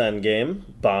Avengers: Endgame,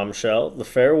 Bombshell, The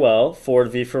Farewell,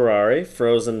 Ford v Ferrari,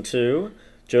 Frozen 2,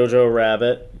 Jojo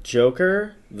Rabbit,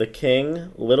 Joker, The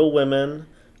King, Little Women,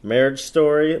 Marriage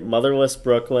Story, Motherless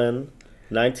Brooklyn,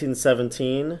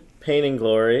 1917, Pain and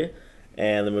Glory,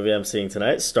 and the movie I'm seeing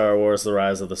tonight, Star Wars: The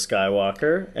Rise of the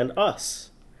Skywalker, and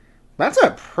Us. That's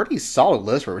a pretty solid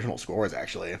list for original scores,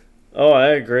 actually. Oh,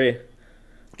 I agree.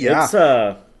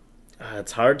 Yeah.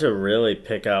 It's hard to really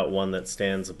pick out one that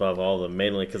stands above all of them,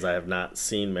 mainly because I have not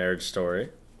seen Marriage Story.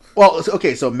 Well,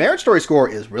 okay, so Marriage Story score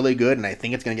is really good, and I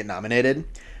think it's going to get nominated.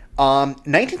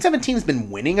 1917 has been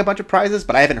winning a bunch of prizes,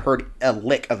 but I haven't heard a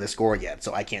lick of the score yet,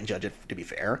 so I can't judge it, to be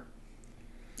fair.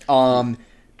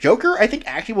 Joker, I think,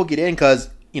 actually will get in, because,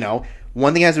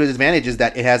 one thing it has to its advantage is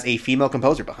that it has a female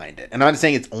composer behind it. And I'm not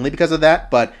saying it's only because of that,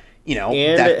 but,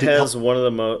 And that it has one of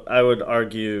the most, I would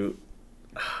argue,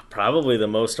 probably the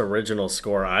most original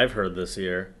score I've heard this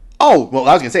year. Oh, well,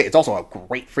 I was going to say, it's also a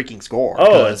great freaking score.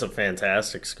 Oh, it's a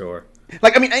fantastic score.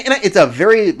 It's a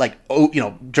very,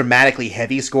 dramatically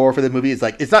heavy score for the movie. It's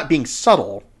it's not being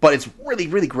subtle, but it's really,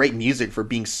 really great music for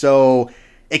being so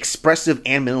expressive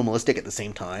and minimalistic at the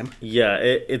same time. Yeah,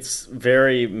 it's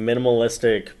very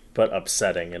minimalistic, but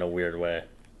upsetting in a weird way.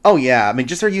 Oh, yeah. I mean,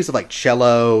 just their use of,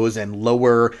 cellos and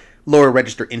lower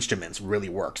register instruments really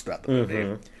works throughout the movie.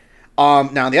 Mm-hmm.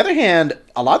 Now, on the other hand,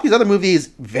 a lot of these other movies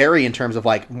vary in terms of,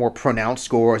 more pronounced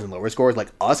scores and lower scores.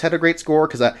 Us had a great score,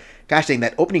 because, gosh dang,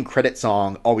 that opening credit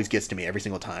song always gets to me every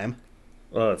single time.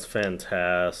 Oh, it's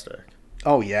fantastic.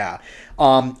 Oh, yeah.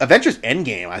 Avengers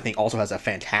Endgame, I think, also has a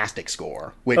fantastic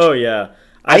score. Which oh, yeah.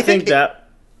 I think that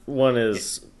one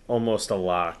is almost a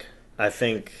lock. I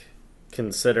think,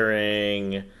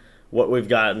 considering what we've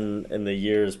gotten in the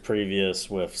years previous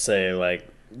with, say,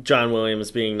 John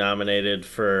Williams being nominated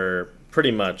for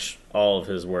pretty much all of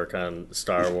his work on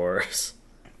Star Wars.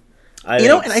 I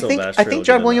think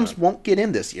John Williams won't get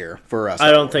in this year for us.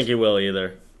 I don't think he will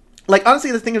either. like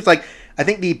honestly, the thing is like I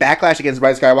think the backlash against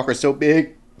Rise of Skywalker is so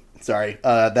big. Sorry,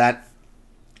 that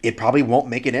it probably won't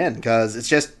make it in because it's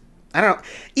just I don't know.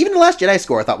 Even the Last Jedi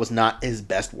score I thought was not his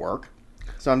best work.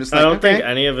 So I'm just like, I don't okay. think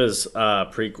any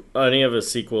of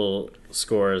his sequel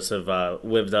scores have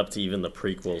lived up to even the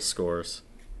prequel scores.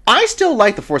 I still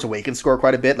like the Force Awakens score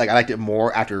quite a bit. Like I liked it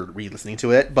more after re-listening to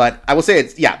it, but I will say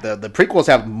it's the prequels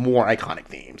have more iconic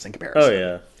themes in comparison.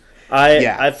 Oh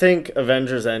yeah, I think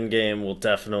Avengers Endgame will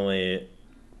definitely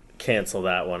cancel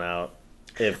that one out.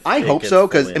 If I it hope gets so,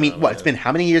 because fully I mean, nominated. it's been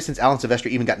how many years since Alan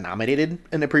Silvestri even got nominated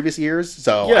in the previous years?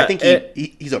 So Yeah, I think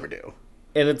he's overdue.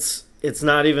 And it's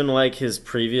not even like his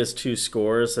previous two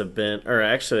scores have been, or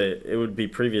actually, it would be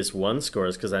previous one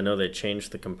scores because I know they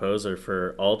changed the composer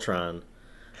for Ultron.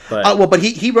 But But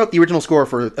he wrote the original score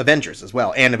for Avengers as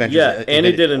well, and Avengers. yeah, and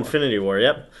he did War. Infinity War.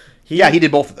 Yep. He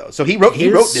did both of those. So he wrote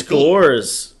His the theme.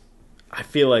 scores. I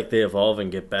feel like they evolve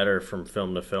and get better from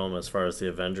film to film as far as the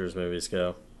Avengers movies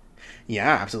go.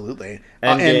 Yeah, absolutely.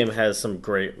 Endgame has some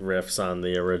great riffs on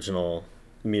the original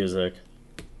music.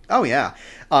 Oh yeah,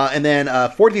 and then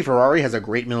Ford v Ferrari has a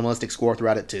great minimalistic score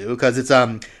throughout it too, because it's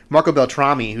Marco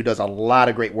Beltrami who does a lot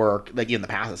of great work, like in the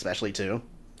past especially too.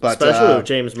 But Especially with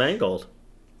James Mangold.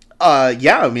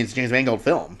 yeah, I mean it's a James Mangold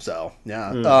film, so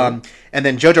yeah. Mm-hmm. And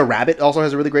then Jojo Rabbit also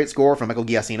has a really great score from Michael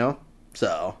Giacchino.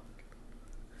 So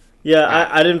Yeah,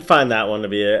 I didn't find that one to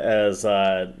be as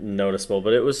noticeable,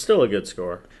 but it was still a good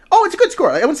score. oh, it's a good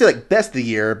score. I wouldn't say like best of the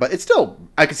year, but it's still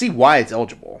I can see why it's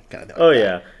eligible, kind of thing. Oh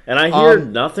yeah, and I hear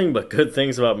nothing but good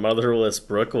things about Motherless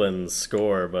Brooklyn's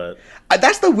score, but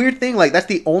That's the weird thing. Like that's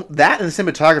the that and the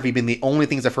cinematography being the only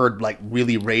things I've heard like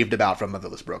really raved about from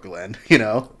Motherless Brooklyn. You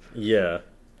know. yeah.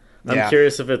 I'm Yeah.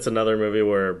 curious if it's another movie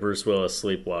where Bruce Willis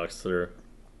sleepwalks through.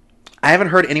 I haven't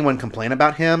heard anyone complain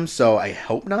about him, so I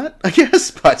hope not. I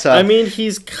guess, but I mean,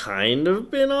 he's kind of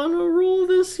been on a roll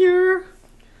this year.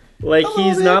 Like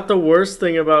he's bit. not the worst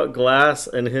thing about Glass,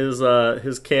 and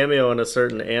his cameo in a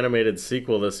certain animated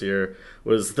sequel this year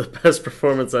was the best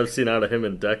performance I've seen out of him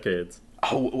in decades.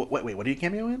 oh wait, what did you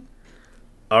cameo in?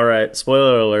 All right,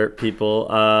 spoiler alert, people.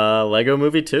 Lego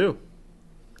Movie 2.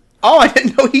 Oh, I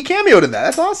didn't know he cameoed in that.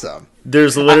 That's awesome.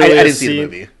 There's I literally a didn't see the scene.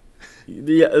 movie.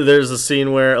 Yeah, there's a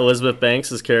scene where Elizabeth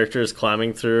Banks' character is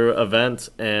climbing through a vent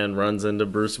and runs into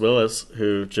Bruce Willis,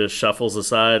 who just shuffles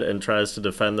aside and tries to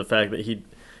defend the fact that he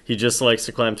just likes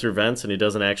to climb through vents and he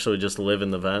doesn't actually just live in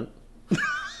the vent.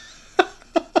 Yeah,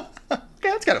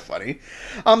 that's kind of funny.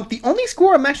 The only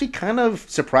score I'm actually kind of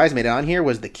surprised made it on here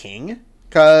was The King,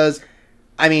 because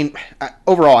I mean,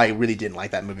 overall, I really didn't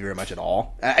like that movie very much at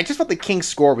all. I just thought the King's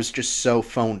score was just so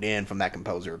phoned in from that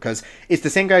composer, because it's the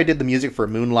same guy who did the music for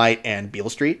Moonlight and Beale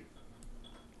Street.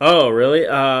 Oh, really?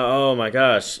 Oh my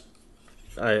gosh.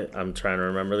 I'm trying to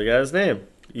remember the guy's name.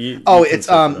 It's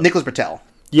Nicholas Britell.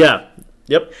 Yeah.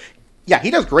 Yep. Yeah, he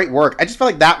does great work. I just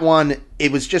felt like that one,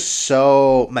 it was just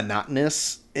so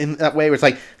monotonous in that way. Where it's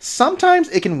like, sometimes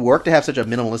it can work to have such a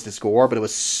minimalistic score, but it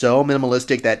was so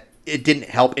minimalistic that it didn't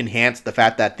help enhance the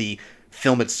fact that the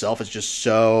film itself is just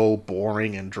so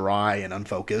boring and dry and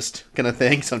unfocused kind of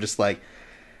thing. So I'm just like,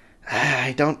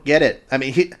 I don't get it. I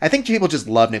mean, I think people just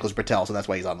love Nicholas Britell, so that's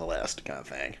why he's on the list kind of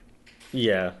thing.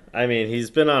 Yeah. I mean, he's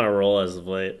been on a roll as of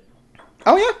late.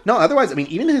 Oh, yeah. No, otherwise, I mean,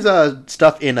 even his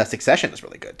stuff in Succession is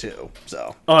really good, too.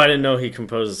 So. Oh, I didn't know he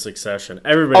composed Succession.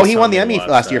 Everybody. Oh, he won the Emmy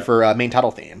last year for main title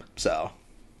theme, so.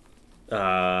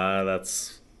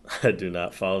 That's... I do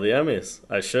not follow the Emmys.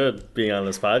 I should, being on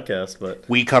this podcast, but...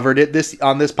 We covered it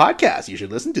on this podcast. You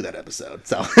should listen to that episode,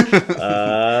 so.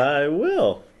 I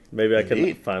will. Maybe I can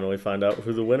Indeed. finally find out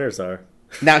who the winners are.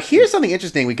 Now, here's something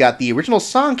interesting. We got the original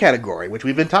song category, which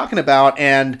we've been talking about,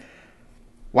 and...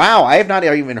 Wow, I have not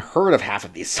even heard of half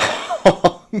of these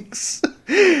songs.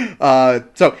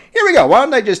 So, here we go. Why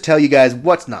don't I just tell you guys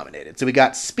what's nominated? So we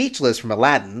got Speechless from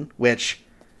Aladdin, which...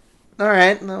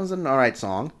 Alright, that was an alright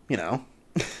song, you know.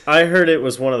 I heard it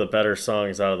was one of the better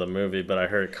songs out of the movie, but I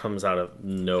heard it comes out of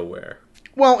nowhere.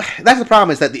 Well, that's the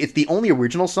problem, is that it's the only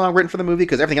original song written for the movie,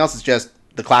 because everything else is just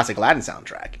the classic Aladdin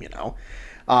soundtrack, you know.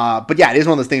 But yeah, it is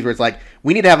one of those things where it's like,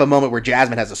 we need to have a moment where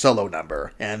Jasmine has a solo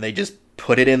number, and they just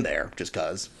put it in there, just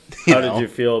because. How did you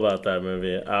feel about that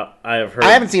movie? I have heard...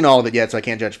 I haven't seen all of it yet, so I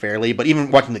can't judge fairly, but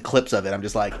even watching the clips of it, I'm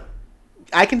just like,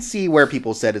 I can see where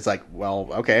people said it's like, well,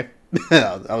 okay.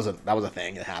 that was a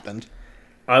thing that happened.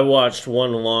 I watched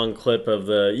one long clip of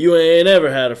the "You Ain't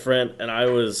Ever Had a Friend," and I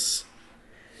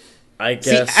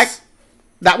guess... See,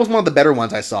 that was one of the better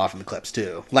ones I saw from the clips,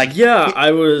 too. Like, yeah,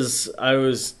 I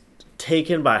was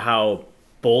taken by how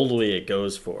boldly it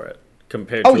goes for it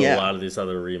compared to a lot of these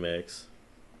other remakes.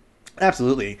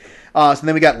 Absolutely. So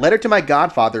then we got Letter to My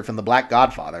Godfather from The Black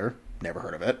Godfather. Never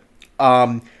heard of it.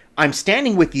 I'm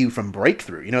Standing With You from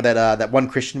Breakthrough. You know that one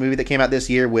Christian movie that came out this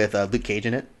year with Luke Cage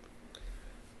in it?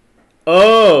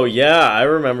 Oh yeah, I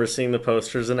remember seeing the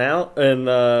posters in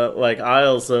like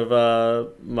aisles of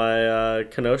my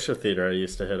Kenosha theater I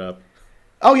used to hit up.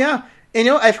 Oh yeah. And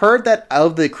I've heard that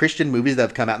of the Christian movies that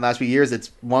have come out in the last few years,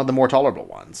 it's one of the more tolerable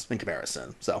ones in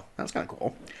comparison. So that's kind of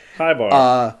cool. High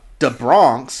bar. The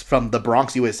Bronx from The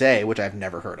Bronx, USA, which I've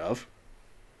never heard of.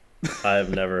 I've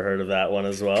never heard of that one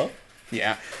as well.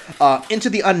 Yeah. Into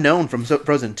the Unknown from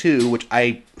Frozen 2, which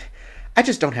I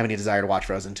just don't have any desire to watch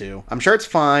Frozen 2. I'm sure it's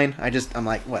fine. I'm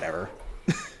like, whatever.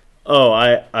 Oh,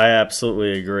 I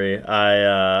absolutely agree.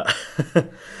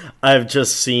 I've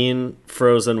just seen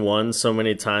Frozen 1 so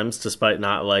many times despite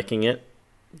not liking it,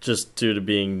 just due to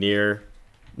being near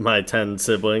my 10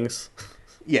 siblings.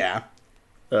 Yeah.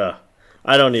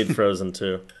 I don't need Frozen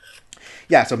 2.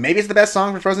 Yeah, so maybe it's the best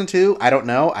song for Frozen 2. I don't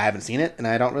know. I haven't seen it, and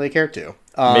I don't really care to.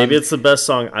 Maybe it's the best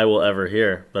song I will ever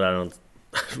hear, but I don't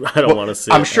want to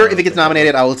see it. I'm sure if it gets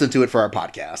nominated, I'll listen to it for our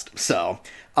podcast. So,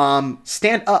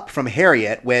 Stand Up from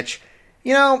Harriet, which,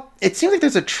 it seems like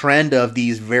there's a trend of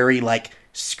these very,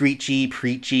 screechy,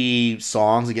 preachy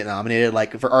songs that get nominated.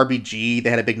 Like, for RBG, they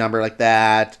had a big number like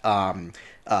that.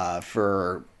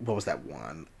 For, what was that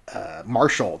one?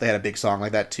 Marshall, they had a big song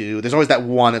like that, too. There's always that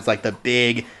one that's, the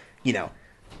big,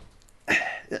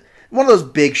 one of those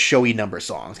big showy number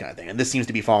songs kind of thing. And this seems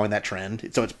to be following that trend.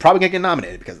 So it's probably going to get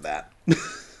nominated because of that.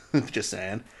 Just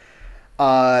saying.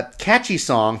 Catchy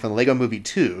song from the Lego Movie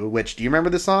 2, which, do you remember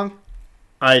this song?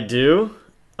 I do.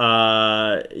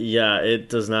 Yeah, it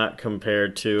does not compare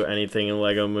to anything in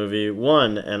Lego Movie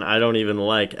 1, and I don't even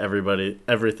like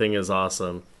Everything Is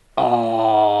Awesome.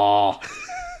 Oh.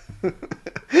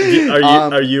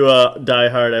 Are you a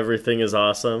diehard Everything Is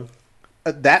Awesome?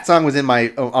 That song was on my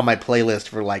playlist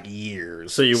for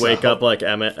years. So you wake up like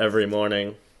Emmett every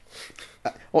morning.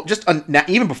 Well, just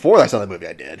even before I saw the movie,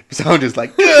 I did. So I'm just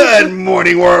like, good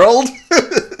morning, world.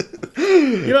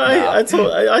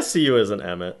 I see you as an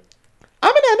Emmett.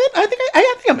 I'm an Emmett. I think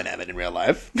I'm an Emmett in real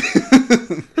life.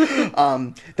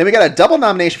 Then we got a double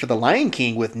nomination for The Lion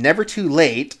King with Never Too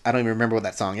Late. I don't even remember what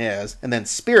that song is. And then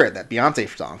Spirit, that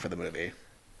Beyonce song for the movie.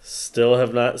 Still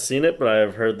have not seen it, but I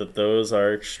have heard that those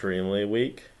are extremely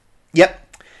weak.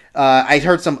 Yep. I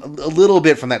heard a little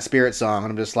bit from that Spirit song, and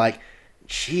I'm just like,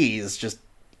 geez, it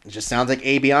just sounds like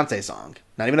a Beyonce song.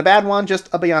 Not even a bad one, just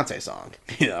a Beyonce song,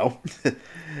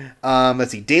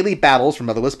 Let's see. Daily Battles from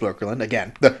Motherless Brooklyn.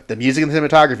 Again, the music and the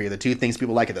cinematography are the two things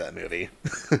people like about that movie.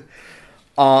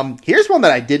 Here's one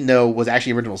that I didn't know was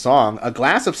actually an original song. A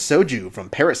Glass of Soju from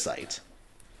Parasite.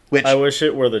 Which I wish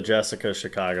it were the Jessica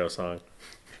Chicago song.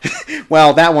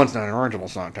 Well, that one's not an original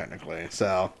song technically,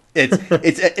 so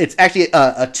it's actually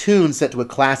a tune set to a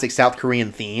classic South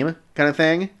Korean theme kind of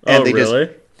thing. And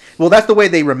really? Well, that's the way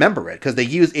they remember it because they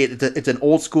use it. It's an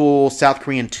old school South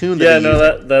Korean tune.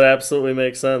 That absolutely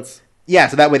makes sense. Yeah,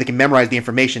 so that way they can memorize the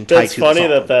information tied It's to the song.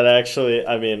 funny that actually,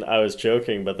 I was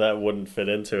joking, but that wouldn't fit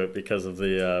into it because of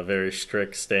the very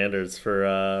strict standards for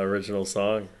original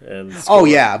song. And oh,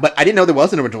 yeah, but I didn't know there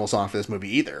was an original song for this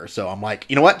movie either. So I'm like,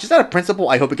 you know what? Just out of principle,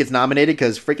 I hope it gets nominated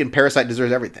because freaking Parasite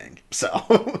deserves everything. So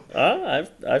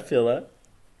I feel that.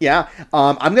 Yeah,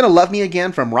 I'm Gonna Love Me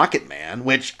Again from Rocket Man,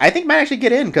 which I think might actually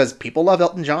get in because people love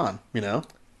Elton John,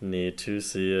 Need to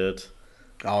see it.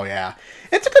 Oh, yeah.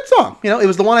 It's a good song. It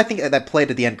was the one I think that played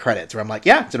at the end credits where I'm like,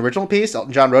 yeah, it's an original piece.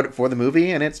 Elton John wrote it for the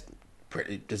movie, and it's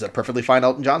a perfectly fine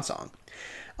Elton John song.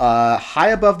 High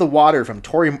Above the Water from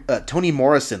Toni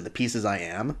Morrison, The Pieces I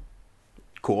Am.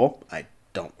 Cool. I've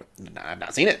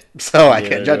not seen it, so I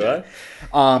can't judge it.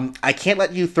 I Can't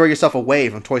Let You Throw Yourself Away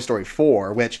from Toy Story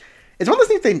 4, which is one of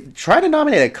those things they tried to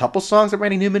nominate a couple songs that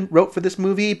Randy Newman wrote for this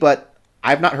movie, but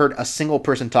I've not heard a single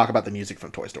person talk about the music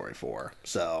from Toy Story 4,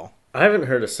 so... I haven't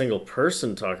heard a single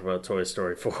person talk about Toy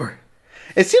Story 4.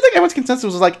 It seems like everyone's consensus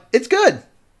was like, it's good.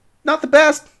 Not the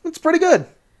best. It's pretty good.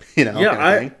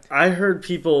 Yeah, I heard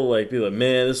people be like,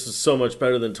 man, this is so much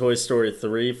better than Toy Story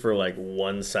 3 for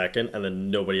 1 second, and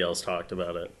then nobody else talked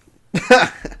about it.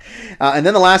 And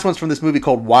then the last one's from this movie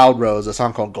called Wild Rose, a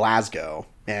song called Glasgow.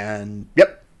 And,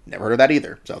 yep, never heard of that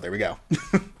either. So there we go.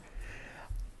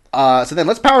 So then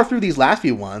let's power through these last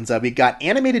few ones. We got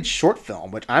animated short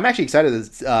film, which I'm actually excited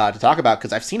to talk about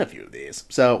because I've seen a few of these.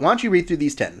 So why don't you read through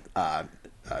these 10,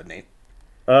 Nate?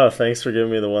 Oh, thanks for giving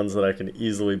me the ones that I can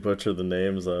easily butcher the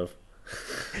names of.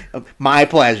 My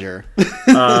pleasure.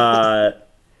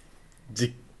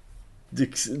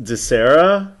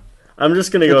 DeSera? I'm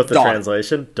just going to go with the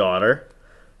translation. Daughter.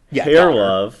 Yeah, Hair daughter.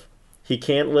 Love. He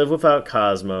Can't Live Without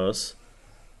Cosmos.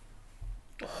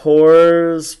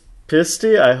 Horrors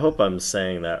Pisty? I hope I'm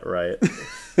saying that right.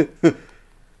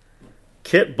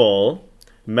 Kit Bull,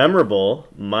 Memorable,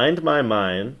 Mind My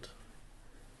Mind.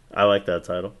 I like that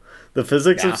title. The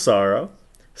Physics Yeah. of Sorrow,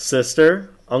 Sister,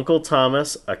 Uncle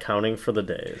Thomas, Accounting for the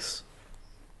Days.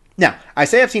 Now, I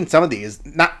say I've seen some of these,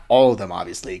 not all of them,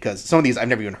 obviously, because some of these I've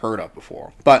never even heard of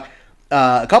before. But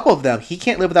a couple of them, He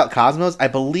Can't Live Without Cosmos, I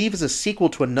believe is a sequel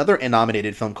to another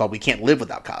nominated film called We Can't Live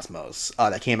Without Cosmos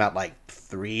that came out like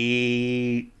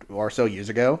 3 or so years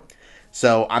ago.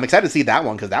 So I'm excited to see that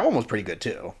one because that one was pretty good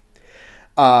too.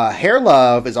 Hair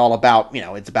Love is all about,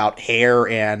 it's about hair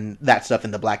and that stuff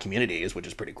in the black communities, which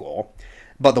is pretty cool.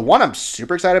 But the one I'm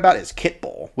super excited about is Kit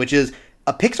Bull, which is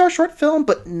a Pixar short film,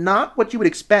 but not what you would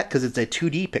expect because it's a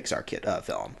 2D Pixar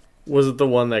film. Was it the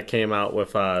one that came out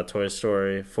with Toy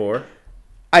Story 4?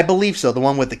 I believe so. The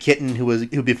one with the kitten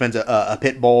who befriends a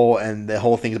pit bull, and the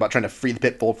whole thing's about trying to free the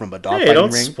pit bull from a dog Hey, fighting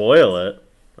don't ring. spoil it.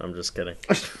 I'm just kidding.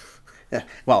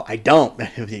 Well, I don't.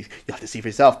 You'll have to see for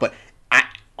yourself. But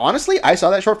honestly, I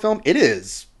saw that short film. It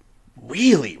is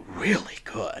really, really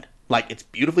good. Like, it's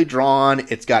beautifully drawn.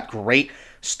 It's got great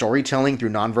storytelling through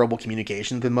nonverbal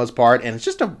communication for the most part, and it's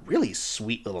just a really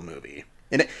sweet little movie.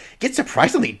 And it gets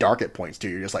surprisingly dark at points too.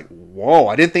 You're just like, whoa!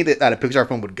 I didn't think that a Pixar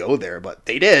film would go there, but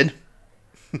they did.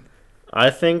 I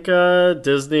think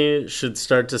Disney should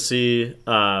start to see.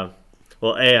 Well,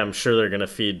 I'm sure they're going to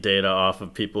feed data off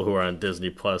of people who are on Disney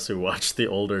Plus who watch the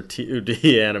older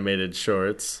 2D animated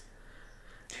shorts.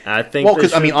 I think. Well,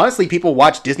 because honestly, people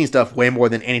watch Disney stuff way more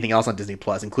than anything else on Disney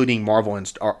Plus, including Marvel and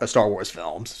Star Wars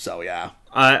films. So yeah.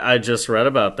 I just read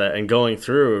about that, and going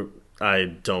through, I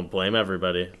don't blame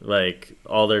everybody. Like,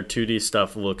 all their 2D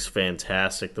stuff looks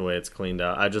fantastic the way it's cleaned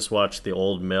out. I just watched The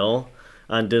Old Mill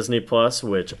on Disney Plus,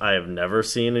 which I have never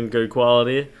seen in good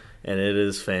quality, and it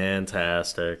is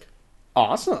fantastic.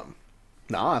 Awesome.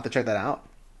 No, I'll have to check that out.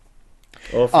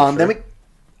 Oh, for sure. Then we,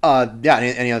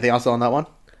 anything else on that one?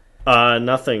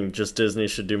 Nothing. Just Disney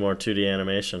should do more 2D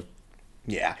animation.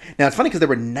 Yeah. Now, it's funny because there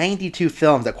were 92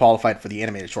 films that qualified for the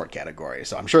animated short category.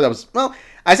 So I'm sure that was, well,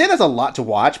 I say that's a lot to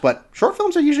watch, but short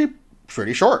films are usually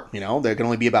pretty short. They can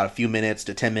only be about a few minutes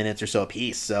to 10 minutes or so a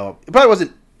piece. So it was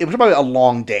probably a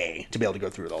long day to be able to go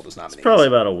through all those nominees. It's probably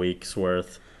about a week's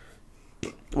worth.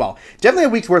 Well, definitely a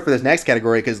week's worth for this next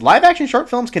category because live action short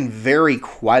films can vary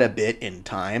quite a bit in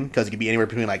time because it could be anywhere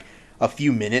between like a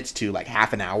few minutes to like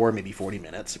half an hour, maybe 40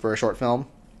 minutes for a short film.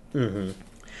 Mm-hmm.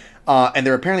 And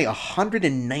there are apparently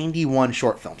 191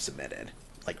 short films submitted.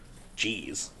 Like,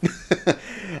 geez.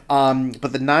 But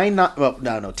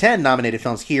the 10 nominated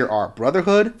films here are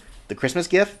Brotherhood, The Christmas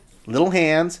Gift, Little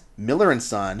Hands, Miller and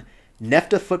Son,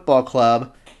 Nefta Football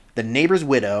Club, The Neighbor's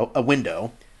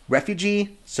Window,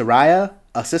 Refugee, Soraya,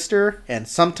 A Sister, and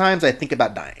Sometimes I Think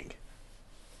About Dying.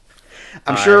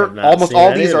 I'm sure almost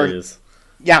all these are...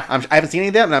 Yeah, I haven't seen any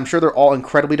of them, and I'm sure they're all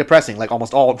incredibly depressing, like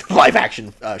almost all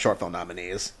live-action short film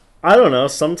nominees. I don't know.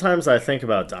 Sometimes I Think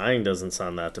About Dying doesn't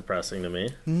sound that depressing to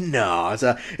me. No,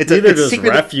 Neither does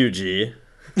Refugee.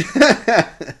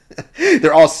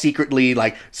 They're all secretly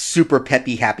like super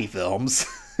peppy, happy films.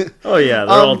 Oh yeah,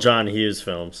 they're all John Hughes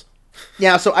films.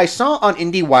 Yeah, so I saw on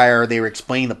IndieWire they were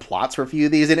explaining the plots for a few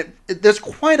of these, and there's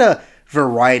quite a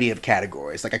variety of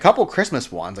categories. Like a couple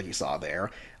Christmas ones, like you saw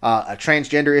there, a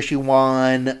transgender issue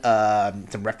one,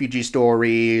 some refugee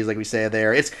stories, like we say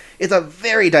there. It's a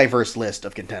very diverse list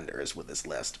of contenders with this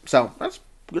list, so that's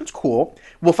cool.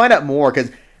 We'll find out more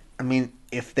because, I mean,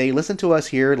 if they listen to us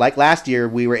here, like last year,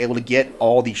 we were able to get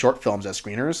all the short films as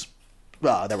screeners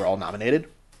that were all nominated.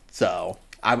 So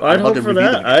I'd hope for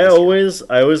that. I always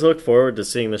look forward to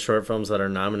seeing the short films that are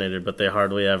nominated, but they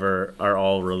hardly ever are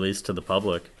all released to the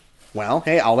public. Well,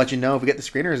 hey, I'll let you know if we get the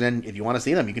screeners, and if you want to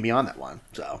see them, you can be on that one.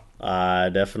 So I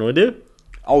definitely do.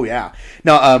 Oh yeah.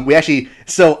 No,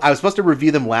 so I was supposed to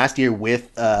review them last year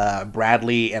with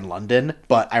Bradley and London,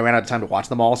 but I ran out of time to watch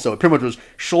them all, so it pretty much was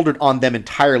shouldered on them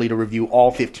entirely to review all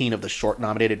 15 of the short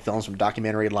nominated films from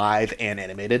documentary, live, and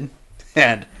animated.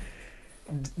 And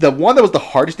the one that was the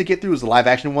hardest to get through was the live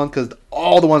action one, because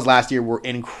all the ones last year were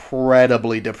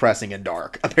incredibly depressing and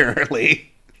dark,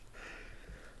 apparently.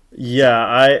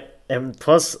 Yeah, and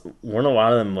plus, weren't a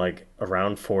lot of them like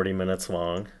around 40 minutes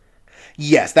long?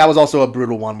 Yes, that was also a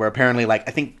brutal one where apparently, like,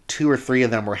 I think 2 or 3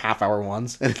 of them were half-hour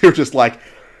ones, and they were just like,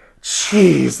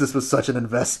 jeez, this was such an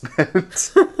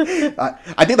investment.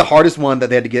 I think the hardest one that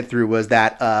they had to get through was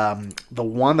that the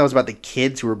one that was about the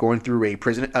kids who were going through a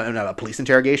police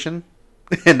interrogation,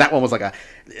 and that one was like a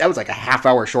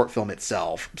half-hour short film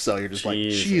itself. So you're just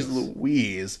Jesus. like, jeez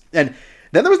Louise. And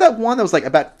then there was that one that was like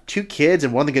about 2 kids,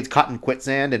 and one of them gets caught in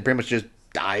quicksand and pretty much just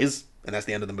dies, and that's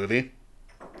the end of the movie.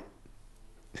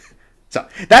 So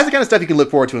that's the kind of stuff you can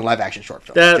look forward to in live action short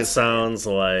films. That sounds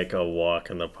like a walk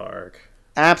in the park.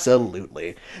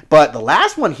 Absolutely. But the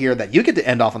last one here that you get to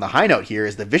end off on the high note here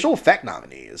is the visual effect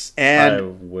nominees. And I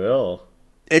will.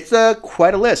 it's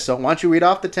quite a list. So why don't you read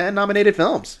off the 10 nominated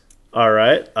films? All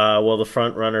right. Well, the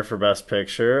front runner for Best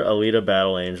Picture, Alita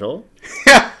Battle Angel.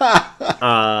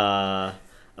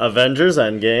 Avengers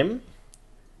Endgame.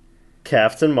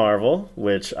 Captain Marvel,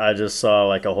 which I just saw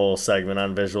like a whole segment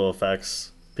on visual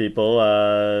effects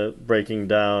people breaking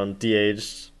down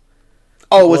de-aged.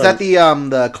 Oh, was that the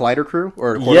Collider crew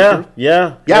or Yeah, crew?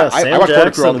 yeah. I watch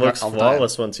Collider Crew Jackson looks all the time.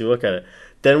 flawless once you look at it.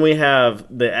 Then we have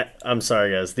I'm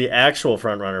sorry guys, the actual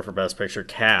front runner for Best Picture,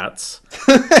 Cats.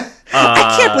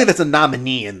 I can't believe that's a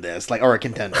nominee in this, like, or a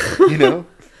contender. You know,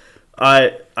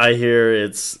 I hear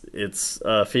it's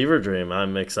a fever dream.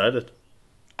 I'm excited.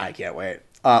 I can't wait.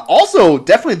 Also,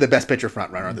 definitely the best picture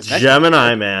front runner on this next.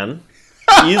 Gemini Man,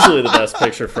 easily the best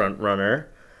picture front runner.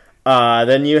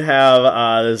 Then you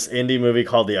have this indie movie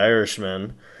called The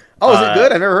Irishman. Oh, is it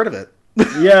good? I've never heard of it.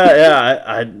 Yeah.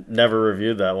 I never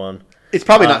reviewed that one. It's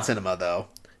probably not cinema though.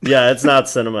 Yeah, it's not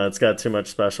cinema. It's got too much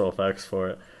special effects for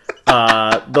it.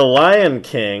 The Lion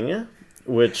King,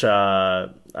 which I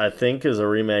think is a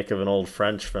remake of an old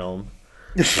French film.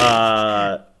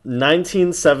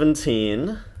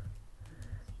 1917.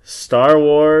 Star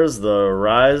Wars: The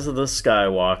Rise of the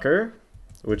Skywalker,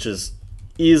 which is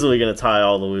easily going to tie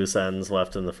all the loose ends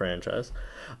left in the franchise.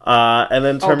 And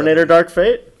then Terminator: Dark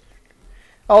Fate.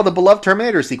 Oh, the beloved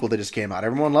Terminator sequel that just came out.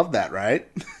 Everyone loved that, right?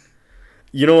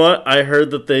 You know what? I heard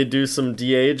that they do some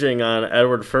de-aging on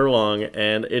Edward Furlong,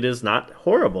 and it is not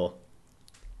horrible.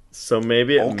 So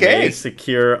maybe it may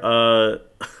secure a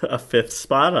fifth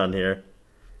spot on here.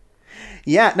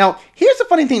 Yeah. Now, here's the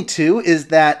funny thing, too, is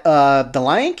that The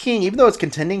Lion King, even though it's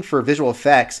contending for visual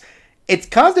effects, it's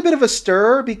caused a bit of a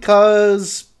stir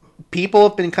because people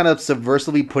have been kind of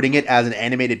subversively putting it as an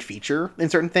animated feature in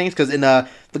certain things. Because in the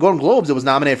Golden Globes, it was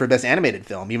nominated for Best Animated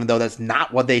Film, even though that's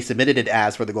not what they submitted it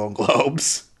as for the Golden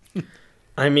Globes.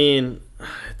 I mean,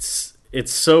 it's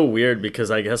so weird because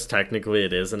I guess technically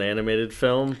it is an animated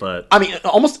film, but... I mean,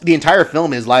 almost the entire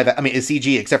film is live. I mean, is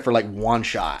CG except for like one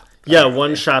shot. Yeah,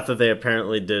 one shot that they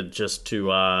apparently did just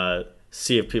to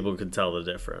see if people could tell the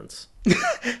difference.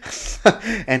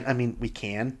 And, I mean, we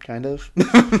can, kind of.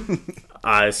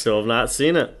 I still have not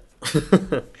seen it.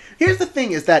 Here's the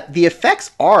thing, is that the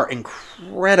effects are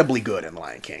incredibly good in The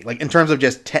Lion King. Like, in terms of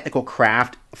just technical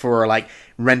craft for, like,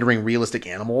 rendering realistic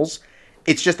animals.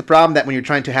 It's just the problem that when you're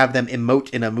trying to have them emote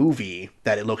in a movie,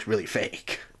 that it looks really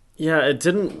fake. Yeah, it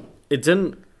didn't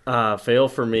fail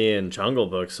for me in Jungle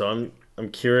Book, so I'm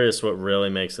curious what really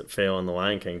makes it fail in The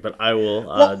Lion King, but I will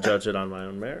judge it on my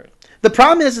own merit. The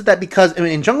problem is that because, I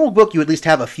mean, in Jungle Book, you at least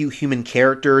have a few human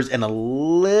characters and a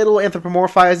little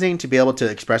anthropomorphizing to be able to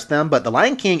express them, but The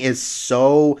Lion King is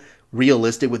so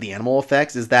realistic with the animal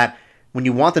effects, is that when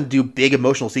you want them to do big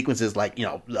emotional sequences like, you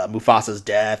know, Mufasa's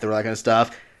death or that kind of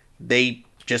stuff, they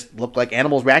just look like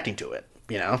animals reacting to it,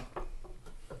 you know?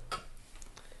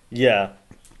 Yeah.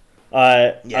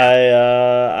 I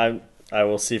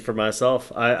will see for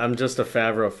myself. I'm just a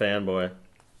Favreau fanboy.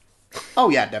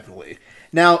 Oh, yeah, definitely.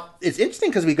 Now, it's interesting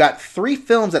because we've got 3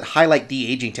 films that highlight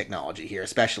de-aging technology here,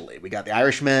 especially. We got The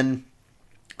Irishman,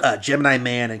 Gemini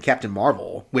Man, and Captain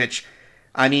Marvel, which,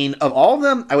 I mean, of all of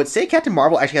them, I would say Captain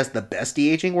Marvel actually has the best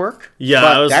de-aging work. Yeah,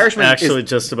 but I was The Irishman actually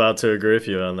just about to agree with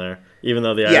you on there, even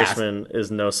though The Irishman is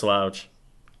no slouch.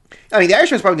 I mean, The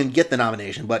Irishman's probably going to get the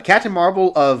nomination, but Captain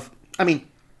Marvel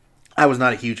I was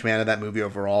not a huge fan of that movie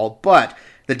overall, but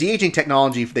the de-aging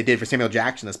technology they did for Samuel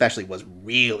Jackson especially was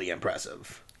really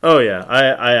impressive. Oh, yeah.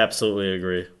 I absolutely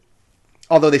agree.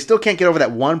 Although they still can't get over that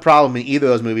one problem in either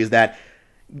of those movies, that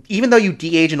even though you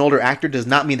de-age an older actor does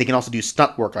not mean they can also do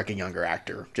stunt work like a younger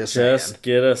actor. Just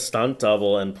get a stunt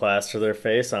double and plaster their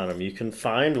face on them. You can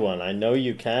find one. I know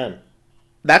you can.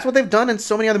 That's what they've done in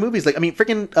so many other movies. Like, I mean,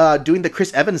 freaking doing the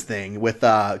Chris Evans thing with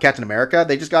Captain America.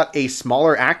 They just got a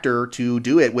smaller actor to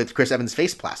do it with Chris Evans'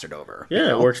 face plastered over. Yeah, you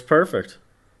know? It works perfect.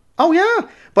 Oh yeah,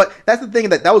 but that's the thing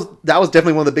that was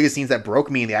definitely one of the biggest scenes that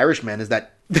broke me in The Irishman, is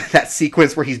that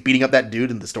sequence where he's beating up that dude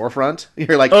in the storefront.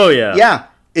 You're like, oh yeah,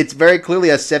 it's very clearly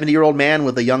a 70-year-old man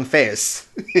with a young face,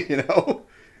 you know?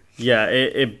 Yeah,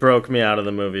 it broke me out of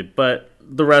the movie, but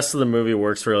the rest of the movie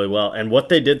works really well, and what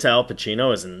they did to Al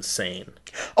Pacino is insane.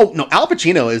 Oh no, Al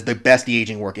Pacino is the best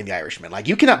de-aging work in The Irishman. Like,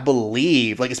 you cannot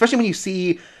believe, like, especially when you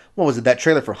see, what was it, that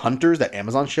trailer for Hunters, that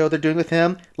Amazon show they're doing with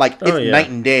him? Like, it's night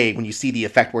and day when you see the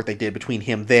effect work they did between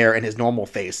him there and his normal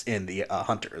face in the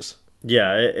Hunters.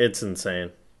 Yeah, it's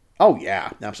insane. Oh, yeah,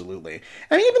 absolutely.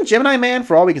 I mean, even Gemini Man,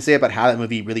 for all we can say about how that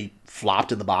movie really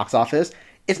flopped in the box office,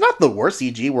 it's not the worst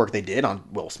CG work they did on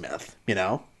Will Smith, you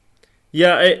know?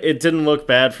 Yeah, it didn't look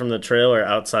bad from the trailer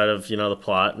outside of, the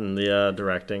plot and the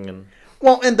directing. And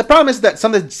Well, and the problem is that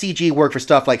some of the CG work for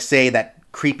stuff like, say, that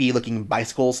creepy looking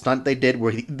bicycle stunt they did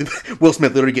where Will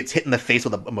Smith literally gets hit in the face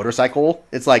with a motorcycle.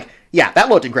 It's like, yeah, that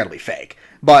looked incredibly fake.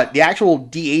 But the actual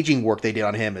de-aging work they did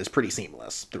on him is pretty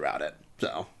seamless throughout it.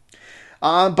 So,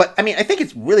 but I mean, I think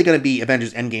it's really going to be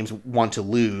Avengers Endgame's one to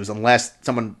lose unless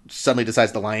someone suddenly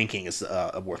decides The Lion King is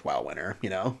a worthwhile winner, you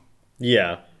know?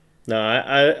 yeah, no,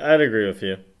 I'd agree with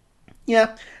you.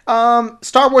 Yeah.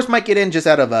 Star Wars might get in just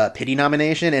out of a pity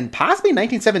nomination, and possibly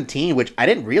 1917, which I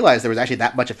didn't realize there was actually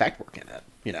that much effect work in it,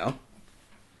 you know?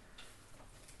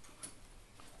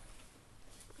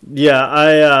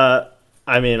 Yeah,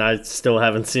 I mean, I still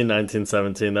haven't seen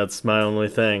 1917. That's my only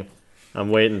thing. I'm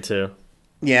waiting to.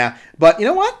 Yeah, but you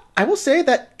know what? I will say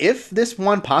that if this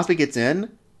one possibly gets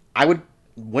in,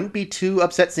 wouldn't be too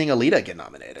upset seeing Alita get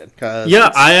nominated.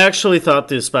 Yeah, I actually thought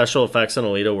the special effects in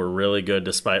Alita were really good,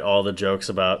 despite all the jokes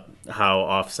about how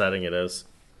offsetting it is.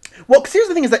 Well, because here's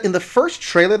the thing: is that in the first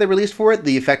trailer they released for it,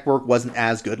 the effect work wasn't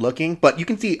as good looking, but you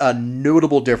can see a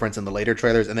notable difference in the later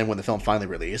trailers and then when the film finally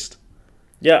released.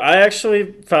 Yeah, I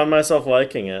actually found myself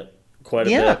liking it quite a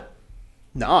bit.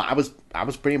 No, I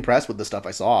was pretty impressed with the stuff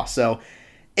I saw. So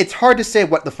it's hard to say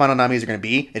what the final nominees are going to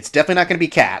be. It's definitely not going to be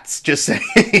Cats. Just saying.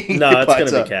 No, it's going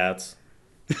to be Cats.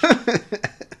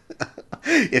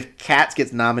 If Cats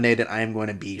gets nominated, I am going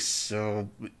to be so...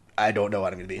 I don't know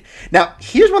what I'm going to be. Now,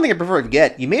 here's one thing I prefer to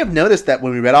forget. You may have noticed that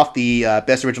when we read off the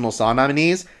Best Original Song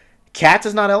nominees, Cats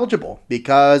is not eligible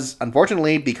because,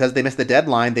 unfortunately, because they missed the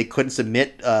deadline, they couldn't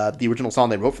submit the original song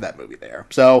they wrote for that movie there.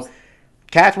 So,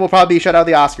 Cats will probably be shut out of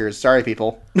the Oscars. Sorry,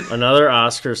 people. Another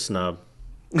Oscar snub.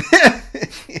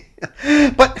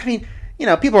 But, I mean,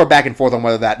 people are back and forth on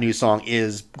whether that new song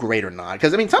is great or not.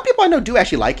 Because, I mean, some people I know do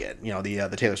actually like it.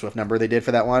 The Taylor Swift number they did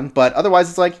for that one. But otherwise,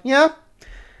 it's like, yeah,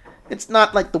 it's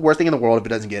not like the worst thing in the world if it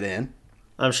doesn't get in.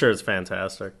 I'm sure it's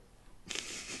fantastic.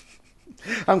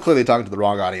 I'm clearly talking to the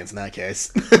wrong audience in that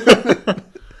case.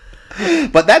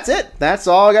 But that's it. That's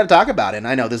all I got to talk about. And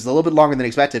I know this is a little bit longer than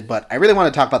expected, but I really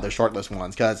want to talk about the shortlist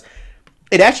ones because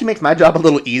it actually makes my job a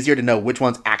little easier to know which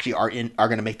ones actually are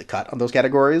going to make the cut on those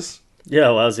categories. Yeah,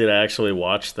 it allows you to actually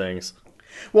watch things.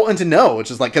 Well, and to know,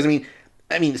 which is like, because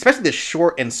I mean, especially the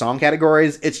short and song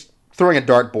categories, it's throwing a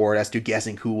dartboard as to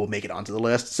guessing who will make it onto the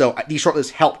list. So these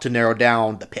shortlists help to narrow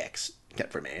down the picks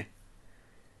for me.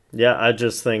 Yeah, I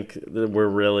just think that we're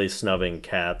really snubbing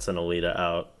Cats and Alita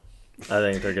out. I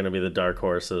think they're going to be the dark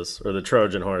horses or the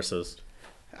Trojan horses.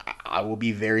 I will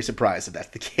be very surprised if that's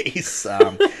the case.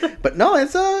 But no,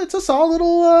 it's a solid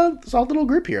little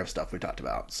group here of stuff we talked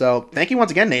about. So thank you once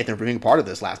again, Nathan, for being part of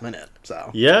this last minute. So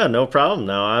yeah, no problem.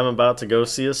 Now I'm about to go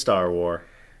see a Star War,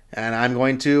 and I'm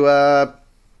going to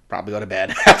probably go to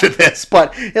bed after this,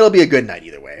 but it'll be a good night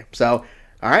either way. So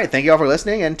all right, thank you all for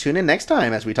listening, and tune in next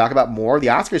time as we talk about more of the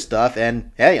Oscar stuff.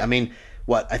 And hey, I mean,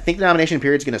 I think the nomination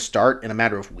period is going to start in a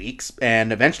matter of weeks,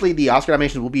 and eventually the Oscar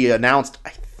nominations will be announced.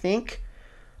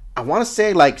 I want to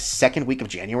say like second week of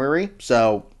January.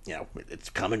 So it's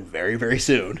coming very, very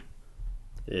soon.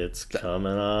 It's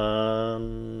coming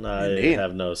on. Indeed. I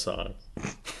have no song.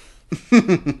 All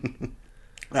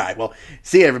right, well,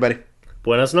 see you, everybody.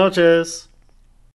 Buenas noches.